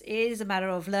it is a matter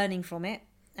of learning from it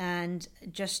and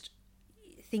just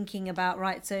thinking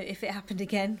about, so if it happened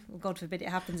again, well, God forbid it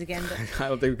happens again, but I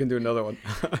don't think we can do another one.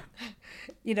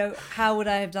 How would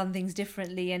I have done things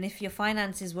differently? And if your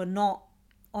finances were not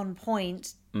on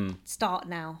point, start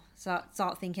now.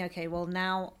 Start thinking, okay, well,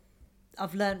 now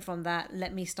I've learned from that.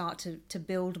 Let me start to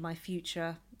build my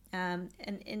future. And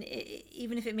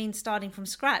even if it means starting from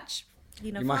scratch,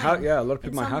 you might have, a lot of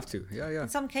people might have to. Yeah. In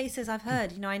some cases, I've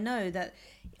heard, I know that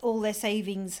all their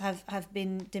savings have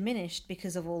been diminished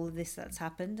because of all of this that's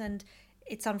happened. And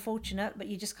it's unfortunate, but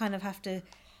you just kind of have to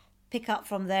pick up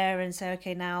from there and say,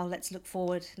 okay, now let's look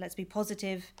forward, let's be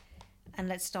positive, and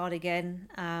let's start again.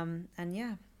 And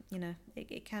yeah, you know,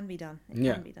 it can be done. It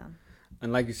can be done.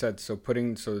 And like you said, so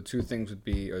the two things would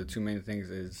be, or the two main things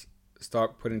is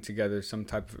start putting together some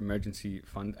type of emergency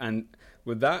fund. And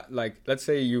with that, like, let's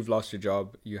say you've lost your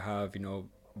job, you have, you know,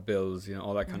 bills, you know,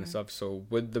 all that kind of stuff. So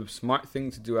would the smart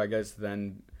thing to do, I guess,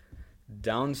 then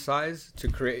downsize to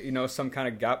create, you know, some kind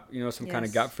of gap, you know, some kind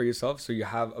of gap for yourself, so you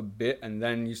have a bit, and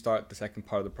then you start the second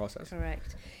part of the process.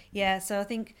 Correct. Yeah. So I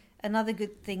think another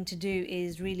good thing to do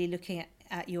is really looking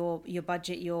at your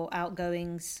budget, your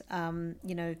outgoings,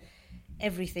 you know,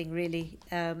 everything really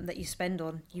that you spend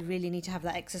on. You really need to have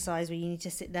that exercise where you need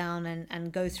to sit down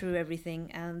and go through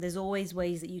everything. And there's always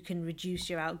ways that you can reduce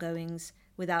your outgoings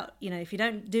without, you know, if you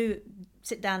don't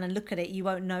sit down and look at it, you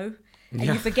won't know. And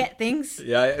you forget things.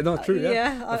 True.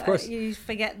 Of course. You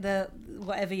forget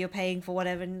whatever you're paying for,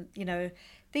 whatever, and, you know,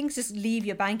 things just leave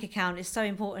your bank account. It's so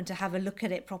important to have a look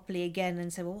at it properly again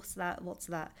and say, well, what's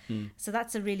that? So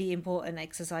that's a really important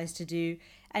exercise to do.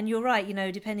 And you're right, you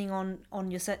know, depending on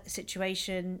your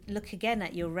situation, look again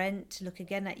at your rent, look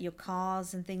again at your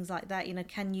cars and things like that. You know,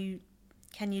 can you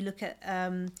look at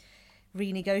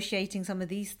renegotiating some of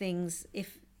these things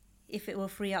if it will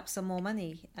free up some more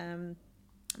money?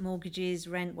 Mortgages,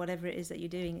 rent, whatever it is that you're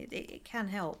doing, it can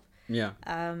help. Yeah.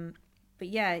 But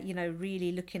yeah, you know,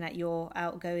 really looking at your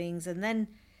outgoings, and then,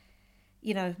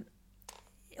 you know,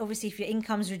 obviously if your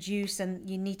income's reduced, and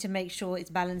you need to make sure it's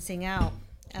balancing out.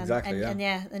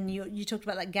 And you talked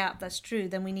about that gap. That's true.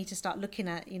 Then we need to start looking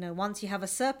at, you know, once you have a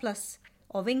surplus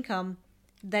of income,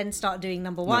 then start doing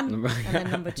number one and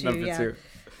then number two. Two.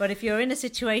 But if you're in a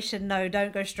situation, no,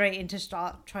 don't go straight into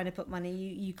start trying to put money.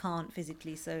 You can't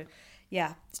physically. So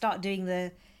yeah, start doing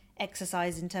the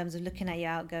exercise in terms of looking at your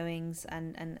outgoings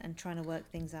and trying to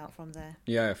work things out from there.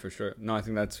 Yeah, for sure. No, I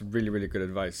think that's really, really good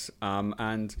advice.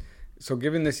 And so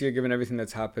given this year, given everything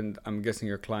that's happened, I'm guessing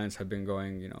your clients have been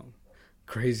going, you know,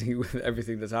 crazy with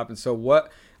everything that's happened. So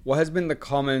what has been the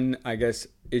common, I guess,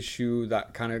 issue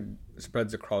that kind of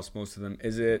spreads across most of them?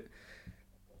 Is it,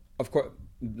 of course,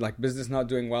 like business not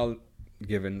doing well,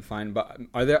 given, fine, but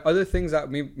are there other things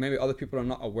that maybe other people are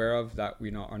not aware of that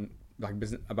we know are like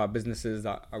about businesses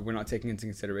that we're not taking into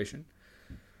consideration?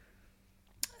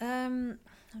 I'm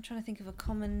trying to think of a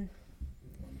common.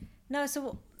 No,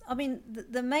 so I mean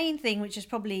the main thing, which is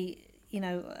probably, you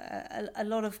know, a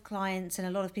lot of clients and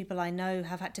a lot of people I know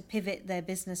have had to pivot their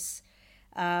business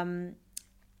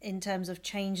in terms of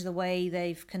change the way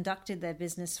they've conducted their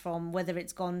business, from whether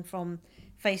it's gone from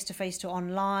face to face to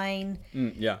online.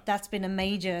 That's been a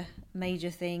major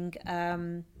thing.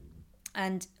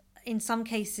 And in some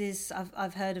cases,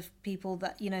 I've heard of people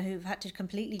that, you know, who've had to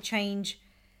completely change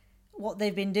what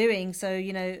they've been doing. So,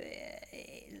 you know,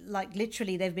 like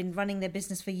literally they've been running their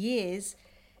business for years,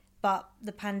 but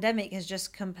the pandemic has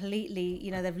just completely,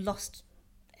 you know, they've lost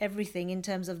everything in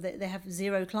terms of they have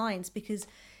zero clients because,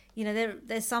 you know,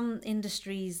 there's some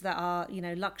industries that are, you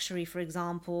know, luxury, for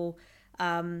example.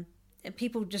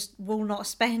 People just will not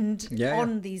spend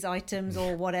on these items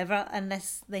or whatever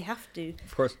unless they have to.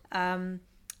 Of course.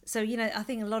 So, you know, I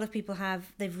think a lot of people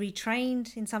they've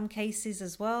retrained in some cases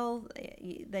as well.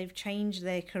 They've changed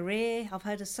their career. I've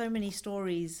heard of so many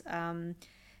stories.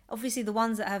 Obviously, the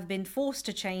ones that have been forced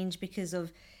to change because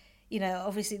of, you know,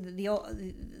 obviously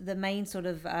the main sort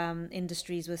of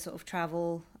industries were sort of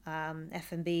travel,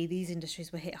 F&B. These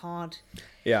industries were hit hard.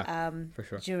 For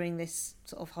sure. During this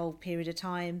sort of whole period of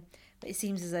time. But it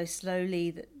seems as though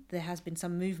slowly that there has been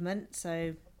some movement.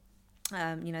 So,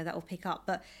 you know, that will pick up.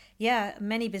 But yeah,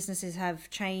 many businesses have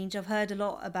changed. I've heard a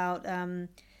lot about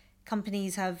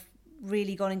companies have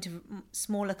really gone into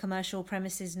smaller commercial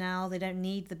premises now. They don't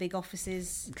need the big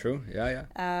offices. True.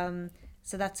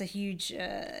 So that's a huge,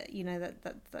 you know,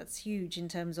 that's huge in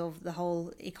terms of the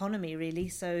whole economy, really.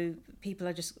 So people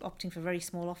are just opting for very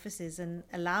small offices and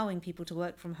allowing people to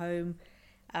work from home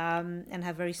and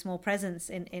have very small presence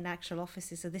in actual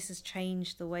offices. So this has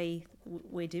changed the way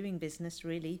we're doing business,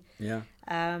 really. Yeah.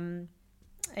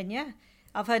 And yeah,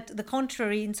 I've heard the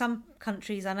contrary in some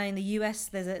countries. I know in the US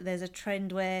there's a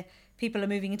trend where people are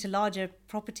moving into larger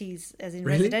properties, as in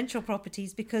residential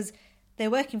properties, because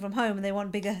they're working from home and they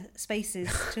want bigger spaces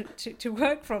to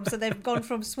work from. So they've gone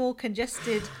from small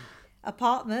congested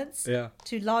apartments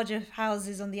to larger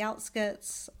houses on the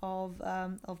outskirts of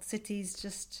cities,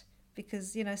 just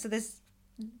because, you know, so there's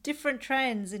different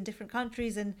trends in different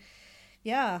countries, and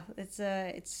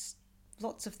it's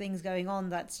lots of things going on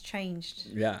that's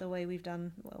changed the way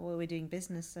we're doing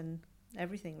business. And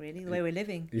everything really, the way we're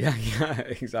living. Yeah, yeah,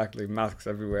 exactly. Masks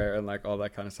everywhere and like all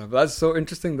that kind of stuff. But that's so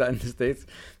interesting that in the States,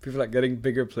 people are getting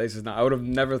bigger places now. I would have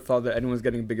never thought that anyone's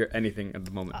getting bigger anything at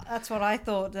the moment. That's what I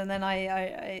thought. And then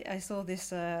I saw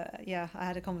this, I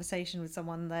had a conversation with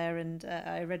someone there, and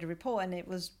I read a report, and it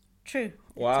was true.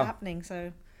 Wow. It's happening.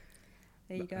 So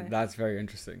there you go. That's very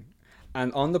interesting.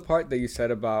 And on the part that you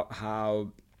said about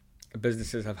how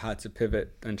businesses have had to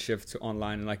pivot and shift to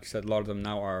online, and like you said, a lot of them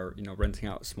now are, you know, renting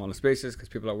out smaller spaces because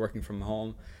people are working from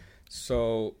home.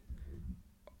 So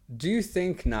do you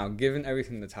think now, given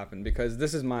everything that's happened, because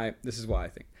this is what I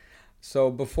think. So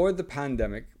before the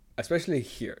pandemic, especially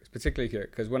here, particularly here,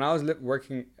 because when I was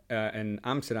working in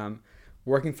Amsterdam,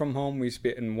 working from home, we used to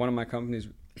be in one of my companies,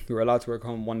 we were allowed to work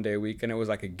home 1 day a week, and it was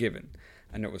like a given,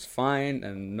 and it was fine,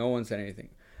 and no one said anything.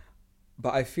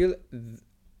 But I feel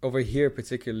over here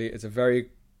particularly, it's a very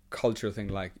cultural thing.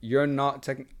 Like, if you're not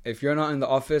in the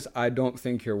office, I don't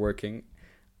think you're working.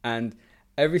 And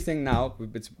everything now,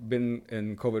 it's been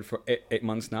in COVID for 8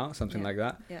 months now, something like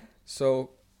that. Yeah.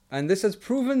 So, and this has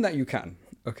proven that you can,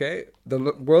 okay?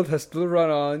 The world has still run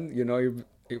on, you know,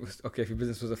 it was, okay, if your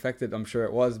business was affected, I'm sure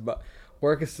it was, but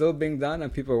work is still being done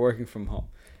and people are working from home.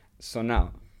 So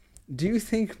now, do you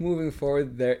think moving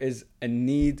forward, there is a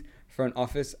need for an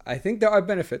office? I think there are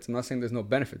benefits. I'm not saying there's no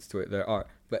benefits to it. There are.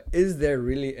 But is there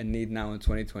really a need now in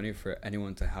 2020 for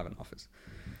anyone to have an office?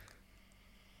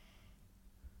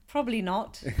 Probably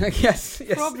not. Yes.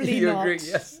 Probably you not. agree,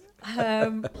 yes.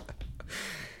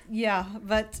 Yeah,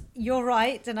 but you're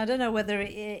right. And I don't know whether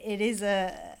it is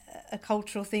a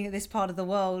cultural thing in this part of the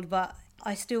world, but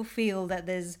I still feel that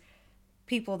there's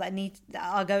people that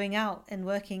are going out and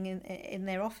working in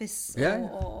their office. Yeah.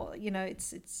 Or you know,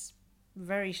 it's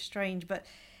very strange, but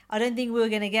I don't think we're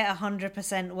going to get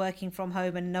 100% working from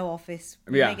home and no office.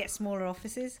 We may get smaller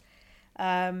offices.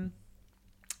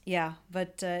 Yeah,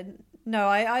 but no,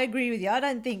 I agree with you. I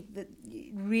don't think that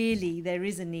really there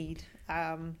is a need.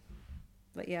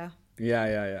 But yeah.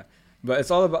 Yeah. But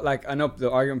it's all about, like, I know the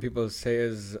argument people say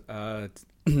is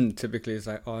typically it's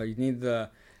like, oh, you need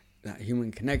that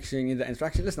human connection, you need the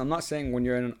interaction. Listen, I'm not saying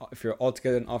if you're all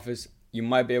together in office, you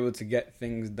might be able to get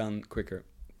things done quicker.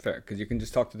 Fair, because you can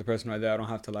just talk to the person right there. I don't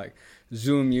have to like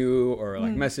Zoom you or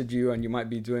like message you, and you might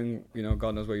be doing, you know,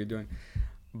 God knows what you're doing.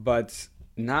 But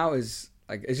now is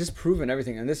like, it's just proven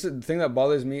everything. And this is the thing that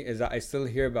bothers me, is that I still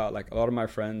hear about, like, a lot of my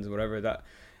friends, whatever, that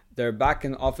they're back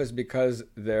in the office because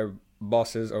their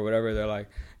bosses or whatever, they're like,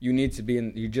 you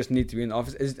just need to be in the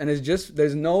office. And it's just,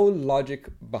 there's no logic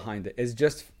behind it. It's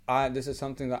just, this is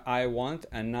something that I want,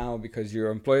 and now because you're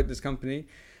employed at this company,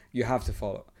 you have to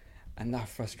follow. And that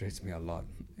frustrates me a lot.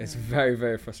 It's very,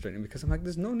 very frustrating, because I'm like,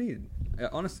 there's no need.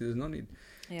 Honestly, there's no need.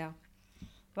 Yeah.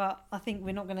 But I think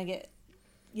we're not going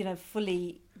to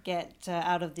fully get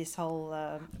out of this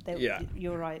whole...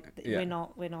 You're right. Yeah.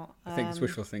 We're not. I think it's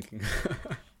wishful thinking.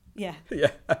 Yeah.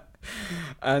 Yeah.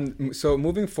 And so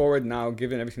moving forward now,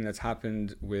 given everything that's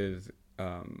happened with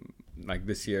like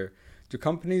this year, do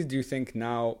you think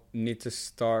now need to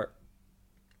start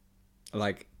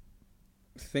like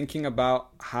thinking about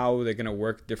how they're going to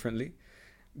work differently?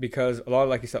 Because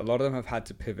like you said, a lot of them have had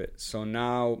to pivot. So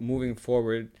now moving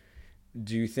forward,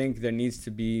 do you think there needs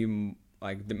to be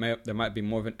like, there might be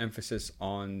more of an emphasis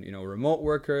on, you know, remote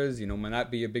workers? You know, might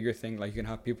that be a bigger thing? Like, you can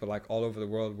have people like all over the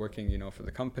world working, you know, for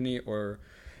the company, or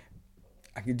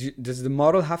does the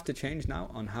model have to change now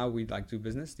on how we like do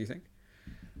business, do you think?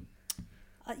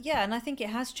 Yeah, and I think it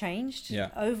has changed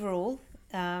overall.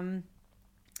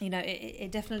 You know,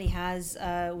 it definitely has.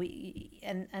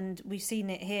 And we've seen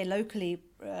it here locally.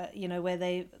 You know, where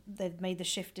they've made the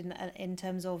shift in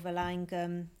terms of allowing,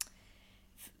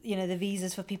 you know, the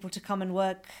visas for people to come and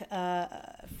work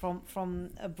from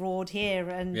abroad here,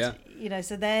 and you know,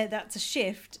 so that's a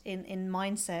shift in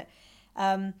mindset.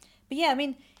 But yeah, I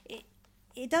mean,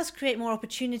 it does create more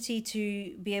opportunity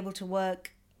to be able to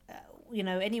work, you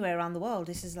know, anywhere around the world.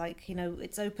 This is like, you know,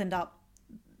 it's opened up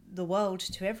the world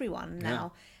to everyone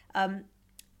now.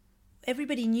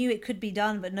 Everybody knew it could be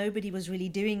done, but nobody was really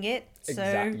doing it.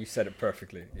 Exactly, you said it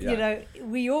perfectly. You know,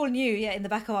 we all knew, in the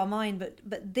back of our mind,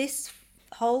 but this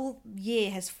whole year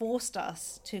has forced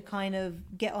us to kind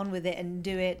of get on with it and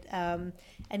do it. And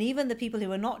even the people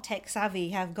who are not tech savvy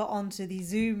have got onto the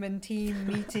Zoom and team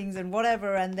meetings and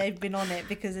whatever, and they've been on it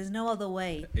because there's no other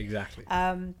way. Exactly.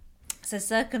 So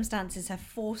circumstances have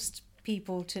forced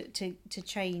people to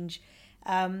change.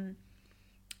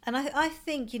 And I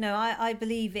think, you know, I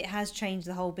believe it has changed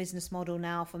the whole business model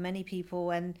now for many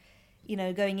people. And, you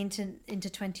know, going into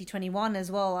 2021 as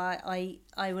well, I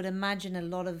would imagine a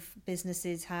lot of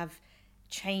businesses have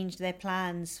changed their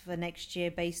plans for next year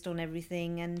based on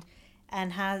everything.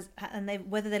 and they,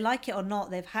 whether they like it or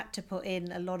not, they've had to put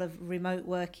in a lot of remote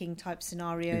working type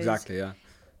scenarios. Exactly, yeah.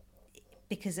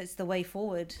 Because it's the way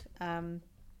forward. And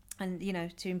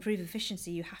to improve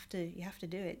efficiency, you have to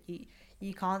do it.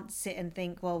 You can't sit and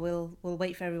think, well, we'll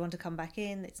wait for everyone to come back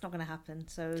in. It's not going to happen.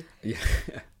 So yeah,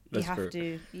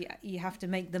 you have to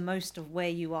make the most of where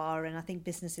you are, and I think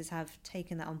businesses have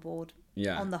taken that on board.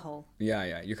 Yeah. On the whole.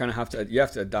 Yeah. You kind of have to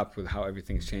adapt with how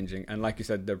everything's changing. And like you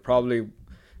said, there probably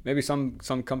maybe some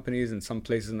companies and some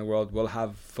places in the world will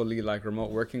have fully like remote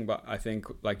working, but I think,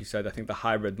 like you said, I think the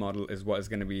hybrid model is what is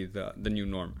going to be the new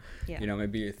norm. Yeah.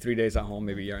 Maybe 3 days at home,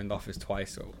 maybe you're in the office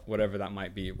twice, or whatever that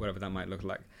might be, whatever that might look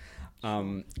like.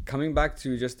 Coming back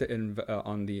to just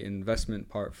on the investment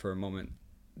part for a moment,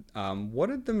 what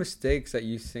are the mistakes that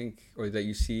you think or that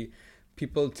you see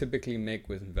people typically make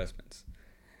with investments?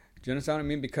 Do you understand what I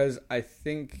mean? Because I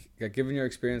think, given your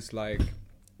experience, like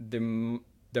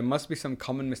there must be some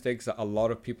common mistakes that a lot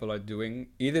of people are doing.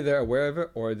 Either they're aware of it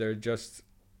or they're just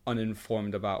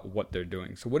uninformed about what they're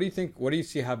doing. So what do you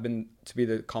see have been to be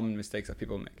the common mistakes that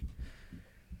people make?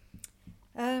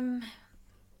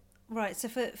 Right. So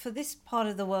for this part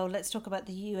of the world, let's talk about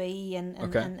the UAE and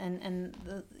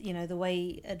the, the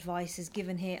way advice is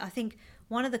given here. I think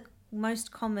one of the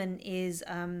most common is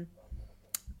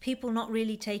people not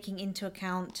really taking into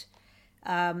account,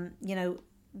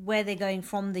 where they're going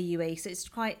from the UAE. So it's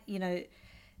quite,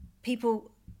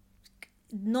 people,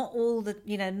 not all the,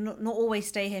 not always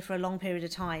stay here for a long period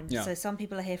of time. Yeah. So some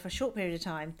people are here for a short period of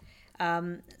time.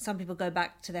 Some people go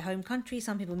back to their home country.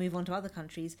 Some people move on to other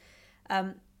countries.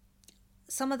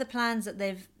 Some of the plans that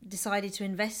they've decided to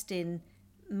invest in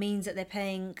means that they're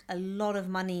paying a lot of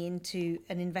money into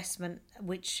an investment,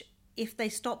 which if they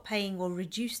stop paying or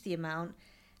reduce the amount,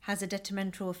 has a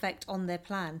detrimental effect on their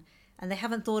plan. And they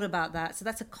haven't thought about that. So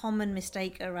that's a common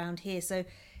mistake around here. So,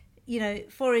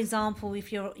 for example,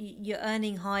 if you're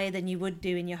earning higher than you would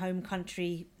do in your home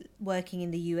country working in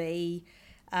the UAE,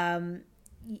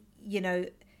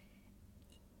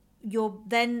 you're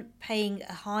then paying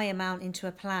a high amount into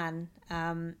a plan,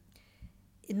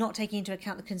 not taking into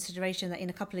account the consideration that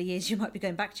in a couple of years you might be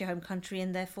going back to your home country,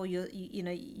 and therefore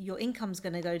your income's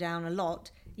going to go down a lot.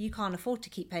 You can't afford to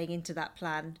keep paying into that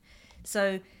plan.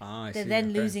 So they're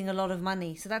then losing a lot of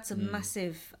money. So that's a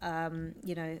massive, a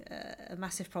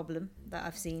massive problem that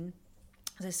I've seen.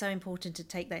 So it's so important to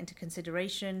take that into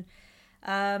consideration.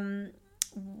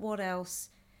 What else?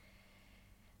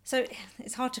 So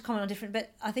it's hard to comment on different,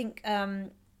 but I think,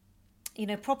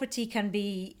 property can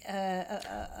be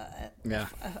a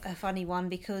funny one,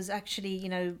 because actually,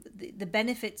 the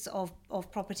benefits of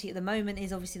property at the moment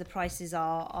is obviously the prices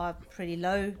are pretty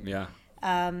low. Yeah.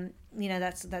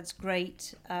 That's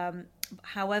great.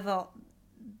 However,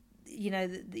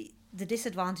 the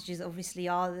disadvantages obviously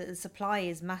are that the supply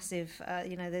is massive.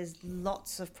 There's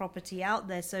lots of property out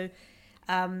there. So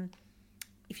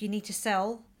if you need to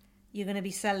sell, you're going to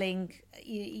be selling,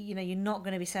 you're not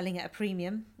going to be selling at a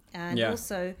premium. And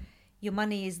also your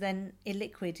money is then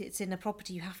illiquid. It's in a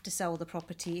property. You have to sell the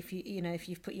property if if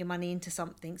you've put your money into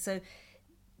something. So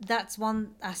that's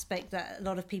one aspect that a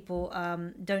lot of people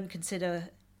don't consider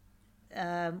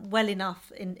well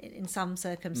enough in some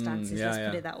circumstances. Let's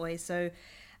put it that way. So,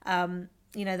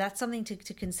 that's something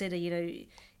to consider.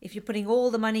 If you're putting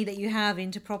all the money that you have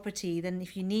into property, then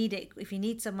if you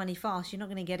need some money fast, you're not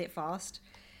going to get it fast.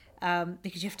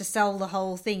 Because you have to sell the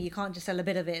whole thing. You can't just sell a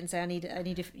bit of it and say I need a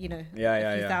few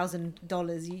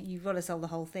 $1,000. You've got to sell the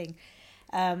whole thing.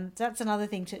 So that's another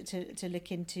thing to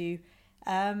look into.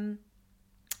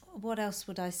 What else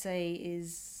would I say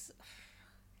is,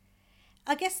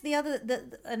 I guess the other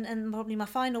and probably my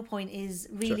final point is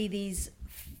really these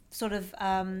sort of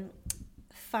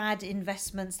fad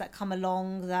investments that come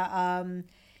along that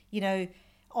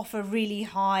offer really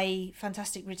high,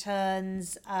 fantastic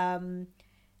returns.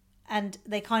 And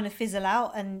they kind of fizzle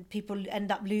out, and people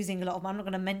end up losing a lot of money. I'm not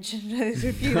going to mention those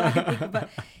with you, but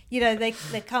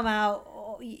they come out.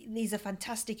 Oh, these are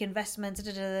fantastic investments.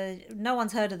 No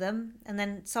one's heard of them, and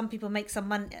then some people make some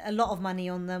money, a lot of money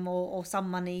on them, or some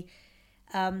money.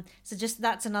 So just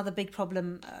that's another big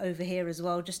problem over here as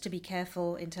well. Just to be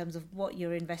careful in terms of what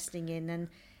you're investing in,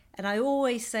 and I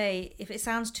always say, if it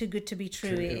sounds too good to be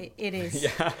true, it is.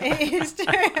 Yeah. It is true.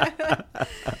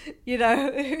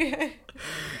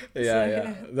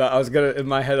 That I was gonna, in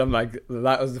my head, I'm like,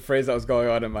 that was the phrase that was going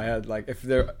on in my head. Like,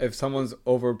 if someone's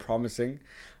over promising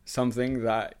something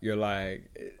that you're like,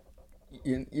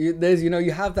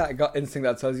 you have that gut instinct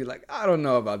that tells you like, I don't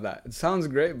know about that. It sounds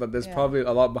great, but there's probably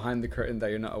a lot behind the curtain that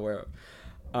you're not aware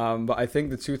of. But I think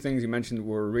the two things you mentioned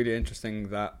were really interesting.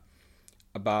 That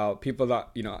about people that,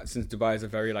 you know, since Dubai is a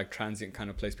very like transient kind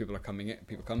of place, people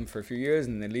come for a few years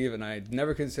and they leave, and I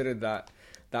never considered that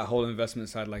whole investment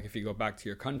side. Like if you go back to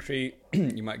your country,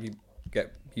 you might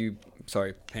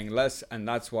paying less, and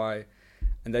that's why,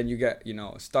 and then you get, you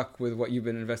know, stuck with what you've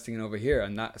been investing in over here,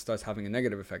 and that starts having a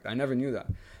negative effect. I never knew that.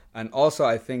 And also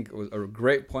I think it was a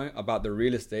great point about the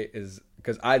real estate, is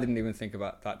because I didn't even think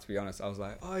about that, to be honest. I was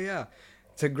like, oh yeah,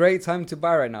 it's a great time to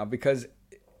buy right now, because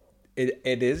it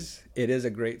is a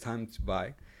great time to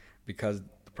buy because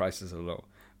the prices are low.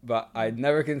 But I'd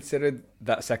never considered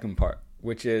that second part,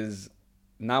 which is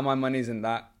now my money's in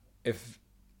that. If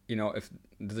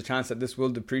there's a chance that this will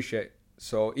depreciate,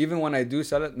 so even when I do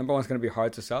sell it, number one, it's going to be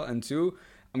hard to sell, and two,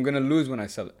 I'm going to lose when I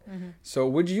sell it. Mm-hmm.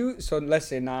 So let's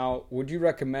say now, would you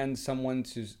recommend someone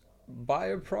to buy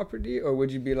a property, or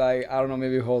would you be like, I don't know,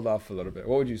 maybe hold off a little bit?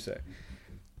 What would you say?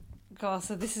 God,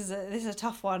 so this is a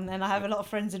tough one, and I have a lot of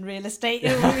friends in real estate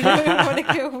who want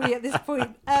to kill me at this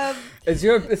point. This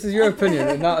is your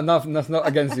opinion, not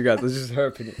against you guys. It's just her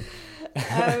opinion.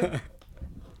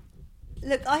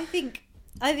 Look, I think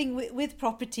with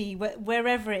property,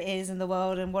 wherever it is in the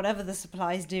world and whatever the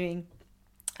supply is doing,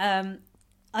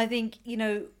 I think, you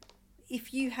know,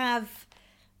 if you have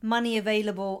money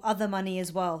available, other money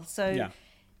as well. So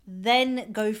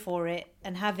then go for it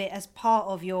and have it as part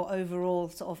of your overall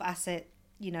sort of asset,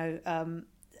 you know,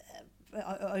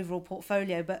 overall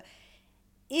portfolio. But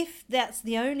if that's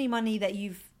the only money that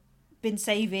you've been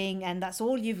saving and that's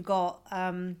all you've got,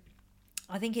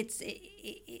 I think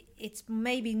it's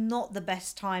maybe not the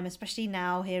best time, especially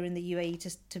now here in the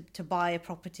UAE, to buy a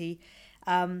property,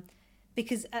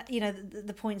 because you know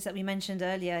the points that we mentioned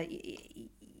earlier.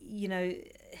 You know,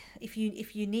 if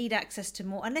you need access to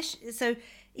more,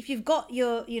 if you've got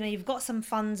you've got some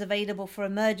funds available for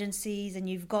emergencies, and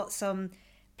you've got some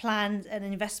plans and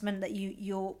investment that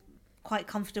you're quite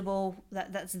comfortable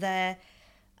that's there,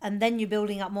 and then you're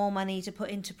building up more money to put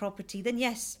into property, then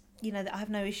yes, you know, I have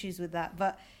no issues with that.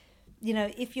 But, you know,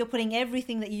 if you're putting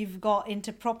everything that you've got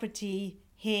into property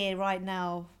here right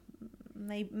now,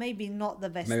 maybe not the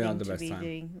best thing to be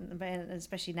doing,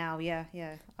 especially now. Yeah.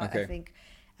 Okay. I think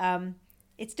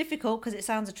it's difficult because it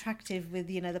sounds attractive with,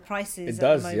 you know, the prices. It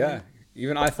does, yeah.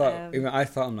 Even I thought,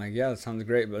 I'm like, yeah, that sounds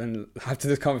great. But then after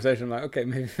this conversation, I'm like, okay,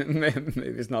 maybe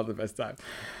it's not the best time.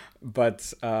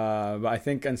 But I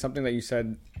think, and something that you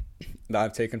said that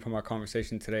I've taken from our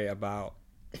conversation today about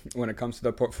when it comes to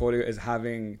the portfolio is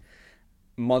having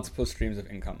multiple streams of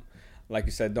income. Like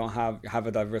you said, don't have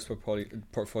a diverse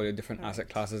portfolio, different asset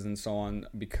classes and so on,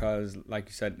 because like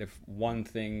you said, if one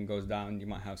thing goes down, you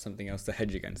might have something else to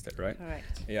hedge against it, right?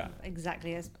 Correct. Yeah.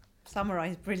 Exactly. As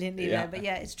summarized brilliantly there. But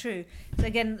yeah, it's true. So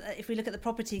again, if we look at the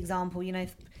property example, you know,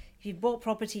 if you've bought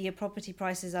property, your property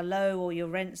prices are low or your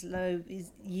rent's low,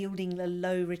 is yielding a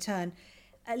low return,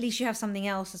 at least you have something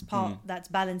else as part that's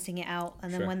balancing it out.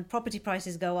 And then when property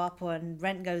prices go up or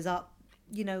rent goes up,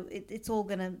 you know, it's all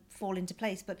going to fall into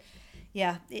place. But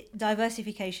yeah,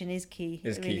 diversification is key.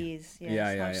 It really is. Yeah,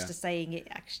 it's not just a saying, it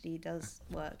actually does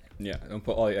work. Yeah, don't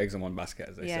put all your eggs in one basket,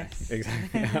 as they say.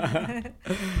 Exactly.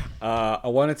 I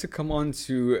wanted to come on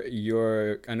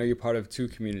to I know you're part of two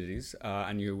communities,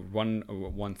 and you run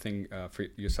one thing for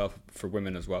yourself for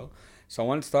women as well. So I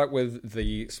want to start with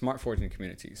the Smart Fortune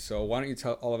community. So why don't you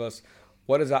tell all of us,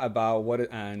 what is that about,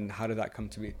 and how did that come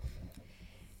to be?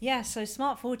 Yeah, so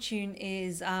Smart Fortune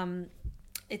is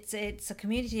it's a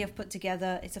community I've put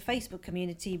together. It's a Facebook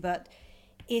community, but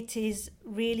it is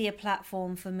really a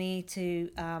platform for me to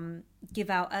give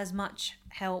out as much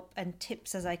help and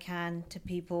tips as I can to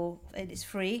people. It is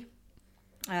free.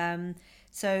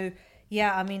 So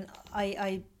yeah, I mean,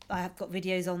 I have got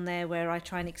videos on there where I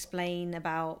try and explain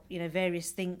about, you know,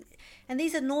 various things. And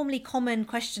these are normally common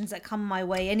questions that come my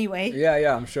way anyway.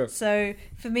 Yeah, I'm sure. So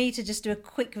for me to just do a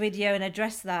quick video and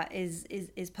address that is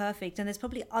perfect. And there's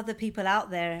probably other people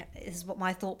out there, is what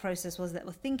my thought process was, that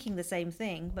were thinking the same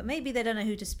thing, but maybe they don't know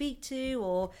who to speak to,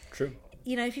 or, True.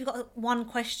 You know, if you've got one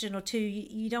question or two,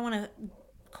 you don't want to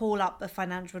call up a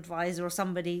financial advisor or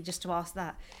somebody just to ask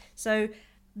that. So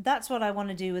that's what I want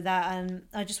to do with that, and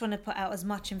I just want to put out as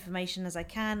much information as I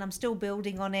can. I'm still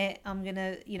building on it. I'm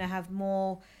gonna, you know, have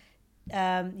more,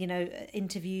 you know,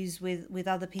 interviews with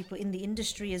other people in the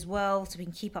industry as well, so we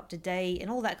can keep up to date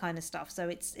and all that kind of stuff. So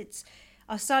it's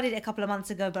I started it a couple of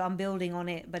months ago, but I'm building on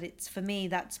it. But it's, for me,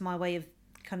 that's my way of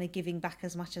kind of giving back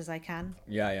as much as I can.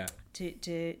 Yeah.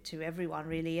 To everyone,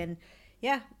 really, and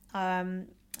yeah.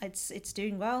 It's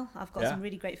doing well. I've got some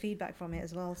really great feedback from it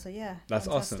as well. So yeah, that's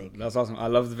fantastic. Awesome. I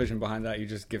love the vision behind that. You're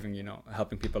just giving, you know,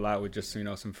 helping people out with just, you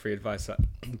know, some free advice that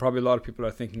probably a lot of people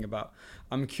are thinking about.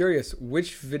 I'm curious,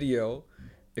 which video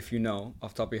if you know,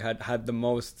 off the top of your head, had the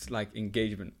most like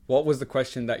engagement? What was the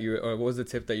question that you, or what was the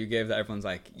tip that you gave that everyone's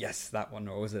like, yes, that one,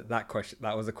 or was it that question?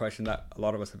 That was a question that a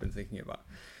lot of us have been thinking about.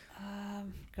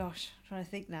 Gosh, I'm trying to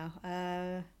think now.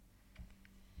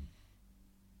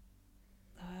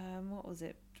 What was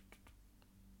it?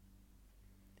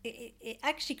 It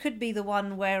actually could be the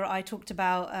one where I talked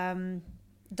about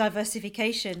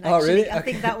diversification. Actually. Oh, really? I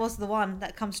think that was the one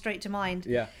that comes straight to mind.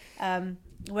 Yeah.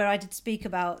 Where I did speak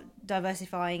about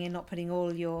diversifying and not putting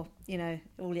all your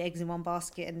eggs in one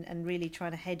basket and really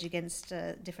trying to hedge against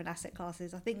different asset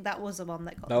classes. I think that was the one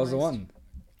that got. That was the one.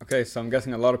 Okay, so I'm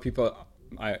guessing a lot of people.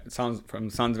 It sounds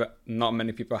of it, not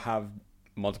many people have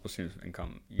multiple streams of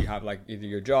income. You have like either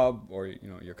your job or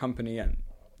your company, and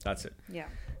that's it. Yeah.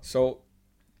 So,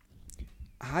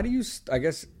 how do you? I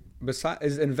guess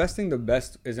is investing the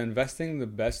best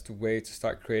way to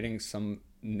start creating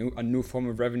a new form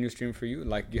of revenue stream for you?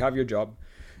 Like you have your job,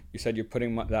 you said you're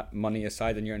putting that money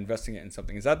aside and you're investing it in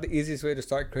something. Is that the easiest way to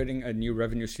start creating a new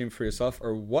revenue stream for yourself,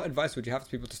 or what advice would you have to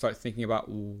people to start thinking about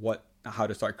how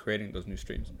to start creating those new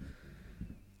streams?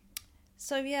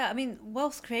 So yeah, I mean,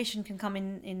 wealth creation can come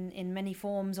in many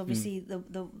forms. Obviously,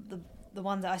 the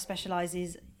one that I specialize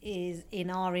is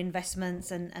in our investments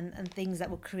and things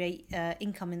that will create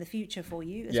income in the future for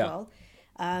you as well.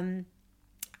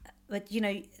 But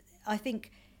I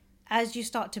think as you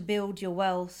start to build your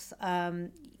wealth,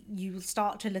 you will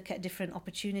start to look at different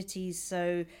opportunities.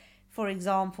 So, for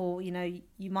example,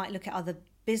 you might look at other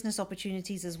business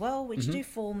opportunities as well, which do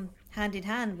form hand in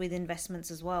hand with investments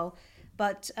as well.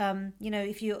 But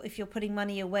if you're putting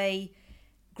money away,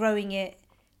 growing it,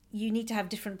 you need to have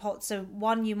different pots. So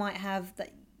one, you might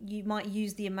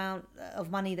use the amount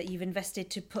of money that you've invested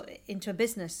to put into a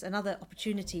business, another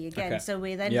opportunity again. Okay. So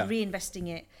we're then reinvesting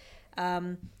it.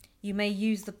 You may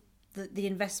use the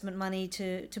investment money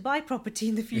to buy property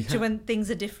in the future when things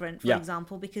are different, for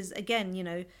example, because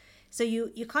again, so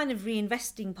you're kind of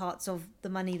reinvesting parts of the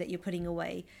money that you're putting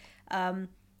away.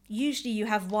 Usually you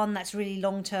have one that's really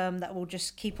long term that will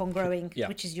just keep on growing,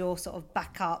 which is your sort of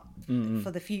backup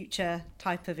for the future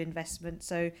type of investment.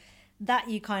 So that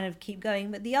you kind of keep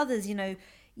going. But the others,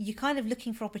 you're kind of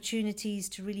looking for opportunities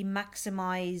to really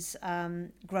maximize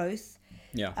growth.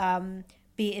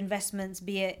 Be it investments,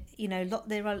 be it,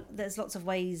 there's lots of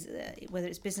ways, whether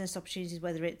it's business opportunities,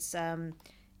 whether it's,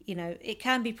 it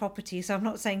can be property. So I'm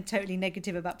not saying totally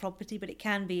negative about property, but it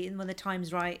can be when the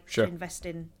time's right to invest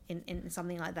in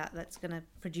something like that that's going to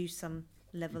produce some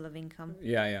level of income.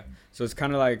 Yeah. So it's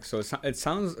kind of like,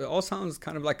 it all sounds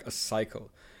kind of like a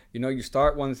cycle. You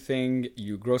start one thing,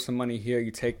 you grow some money here,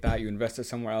 you take that, you invest it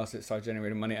somewhere else, it starts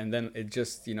generating money, and then it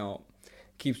just,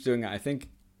 keeps doing it. I think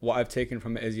what I've taken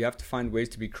from it is you have to find ways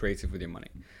to be creative with your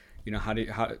money.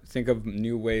 How think of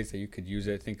new ways that you could use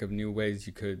it, think of new ways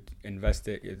you could invest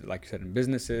it, like you said, in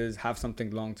businesses, have something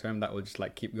long-term that will just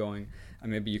like keep going,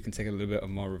 and maybe you can take a little bit of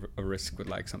more of a risk with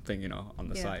like something, on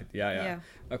the side. Yeah.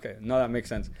 Okay. No, that makes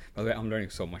sense. By the way, I'm learning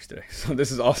so much today. So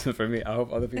this is awesome for me. I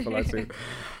hope other people are too.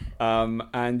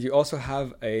 And you also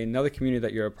have another community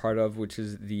that you're a part of, which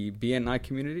is the BNI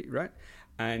community, right?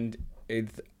 And it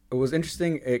was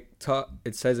interesting.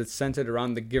 It says it's centered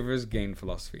around the giver's gain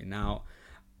philosophy. Now,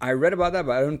 I read about that,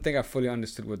 but I don't think I fully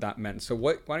understood what that meant. So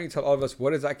why don't you tell all of us,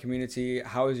 what is that community?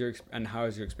 How has your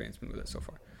experience been with it so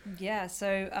far? Yeah,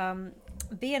 so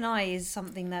BNI is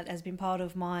something that has been part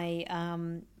of my,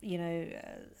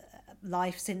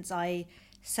 life since I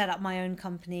set up my own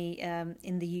company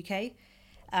in the UK.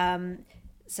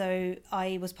 So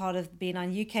I was part of BNI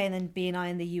in the UK and then BNI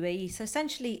in the UAE. So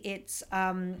essentially it's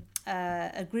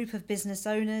a group of business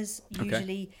owners,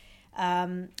 usually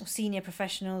senior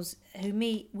professionals who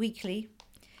meet weekly,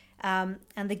 and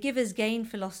the giver's gain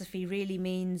philosophy really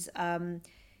means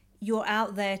you're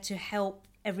out there to help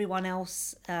everyone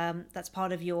else that's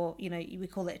part of your, we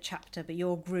call it a chapter, but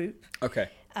your group. Okay.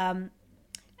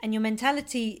 And your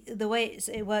mentality, the way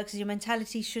it works is your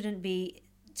mentality shouldn't be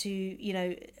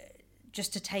to,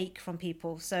 just to take from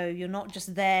people. So you're not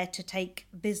just there to take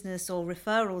business or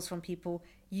referrals from people,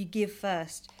 you give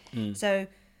first. So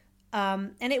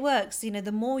and it works,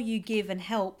 the more you give and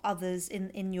help others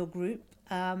in your group,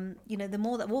 the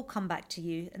more that will come back to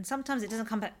you. And sometimes it doesn't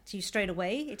come back to you straight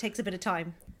away. It takes a bit of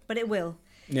time, but it will.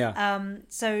 Yeah.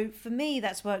 So for me,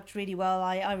 that's worked really well.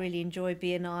 I really enjoy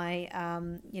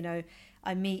BNI.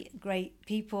 I meet great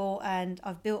people, and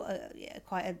I've built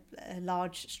quite a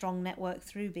large, strong network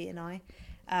through BNI,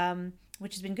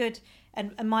 which has been good.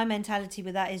 And my mentality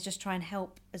with that is just try and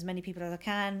help as many people as I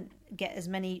can, get as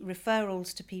many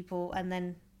referrals to people, and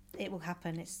then it will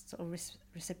happen. It's sort of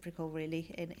reciprocal,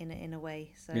 really, in a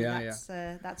way. So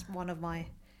that's one of my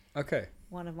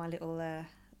little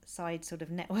side sort of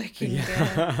networking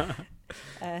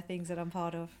things that I'm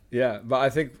part of. Yeah, but I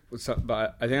think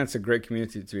that's a great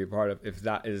community to be a part of. If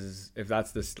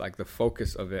that's this like the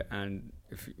focus of it, and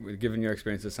if given your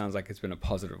experience, it sounds like it's been a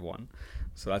positive one,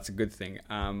 so that's a good thing.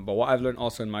 But what I've learned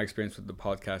also in my experience with the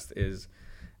podcast is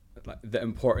like the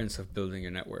importance of building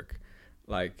your network.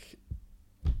 Like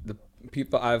the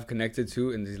people I've connected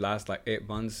to in these last like 8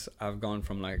 months, I've gone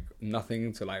from like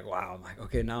nothing to like, wow, I'm like,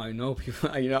 okay, now I know people.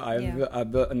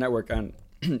 I've built a network, and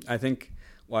I think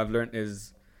what I've learned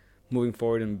is moving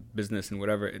forward in business and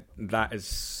whatever, that is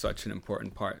such an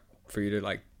important part for you to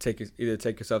like either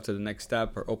take yourself to the next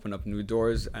step or open up new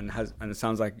doors, and it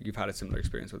sounds like you've had a similar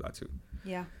experience with that too.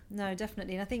 Yeah, no,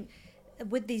 definitely. And I think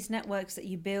with these networks that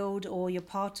you build or you're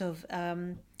part of,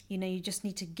 you just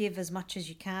need to give as much as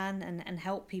you can and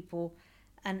help people.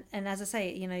 And as I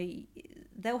say,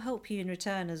 they'll help you in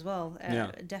return as well.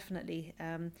 Definitely.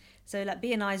 So like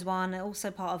BNI is one,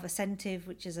 also part of Ascentive,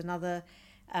 which is another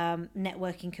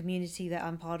networking community that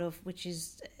I'm part of, which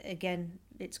is, again,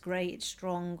 it's great, it's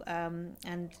strong.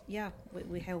 And yeah,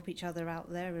 we help each other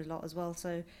out there a lot as well.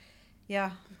 So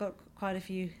yeah, I've got quite a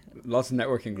few. Lots of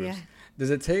networking groups. Yeah. Does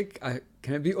it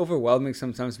can it be overwhelming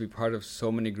sometimes to be part of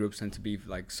so many groups and to be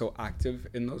like so active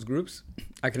in those groups?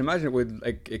 I can imagine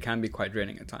it can be quite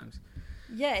draining at times.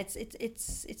 Yeah,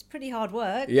 it's pretty hard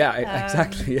work. Yeah,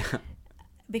 exactly. Yeah.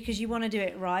 Because you want to do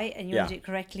it right and you want to do it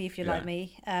correctly if you're like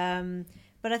me.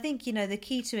 But I think, the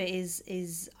key to it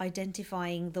is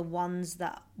identifying the ones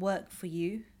that work for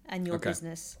you and your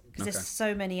business. Because there's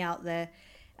so many out there.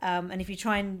 And if you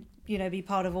try and, be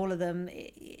part of all of them,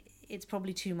 it's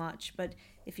probably too much. But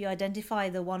if you identify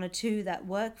the one or two that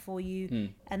work for you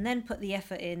and then put the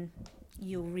effort in,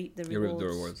 you'll reap the rewards. You'll reap the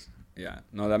rewards. Yeah.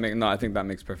 I think that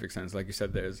makes perfect sense. Like you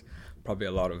said, there's probably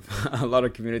a lot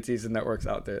of communities and networks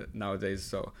out there nowadays.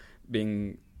 So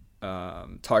being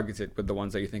targeted with the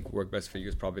ones that you think work best for you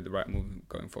is probably the right move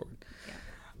going forward. Yeah.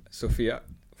 Sophia,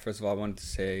 first of all, I wanted to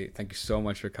say thank you so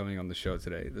much for coming on the show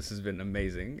today. This has been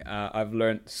amazing. I've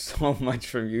learned so much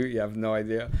from you. You have no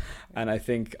idea. And I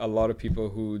think a lot of people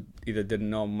who either didn't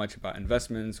know much about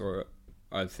investments or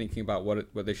are thinking about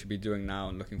what they should be doing now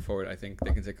and looking forward, I think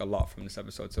they can take a lot from this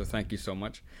episode. So thank you so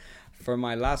much. For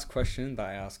my last question that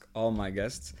I ask all my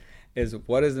guests is,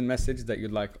 what is the message that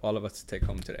you'd like all of us to take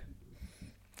home today?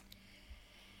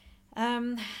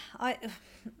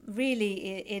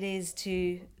 It is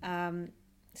to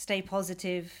stay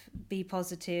positive, be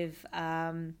positive,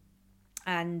 and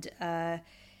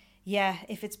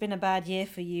if it's been a bad year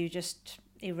for you, just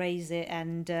erase it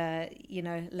and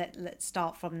let's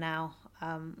start from now.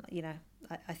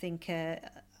 I think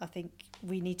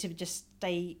we need to just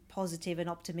stay positive and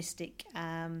optimistic,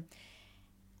 and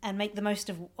make the most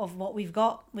of what we've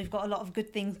got. We've got a lot of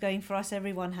good things going for us.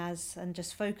 Everyone has, and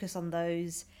just focus on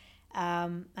those.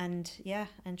 And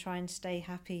try and stay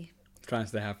happy. Try and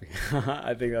stay happy.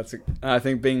 I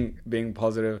think being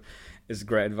positive is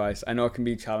great advice. I know it can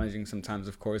be challenging sometimes,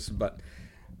 of course, but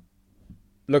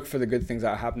look for the good things that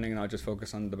are happening and I'll just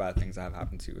focus on the bad things that have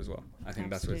happened to you as well. I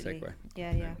think Absolutely. That's what the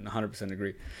takeaway. Yeah. 100%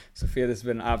 agree. Sophia, this has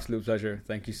been an absolute pleasure.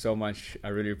 Thank you so much. I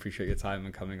really appreciate your time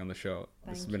and coming on the show.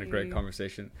 This has been a great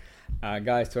conversation.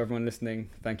 Guys, to everyone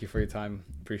listening, thank you for your time.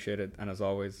 Appreciate it. And as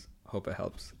always, hope it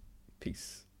helps.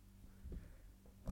 Peace.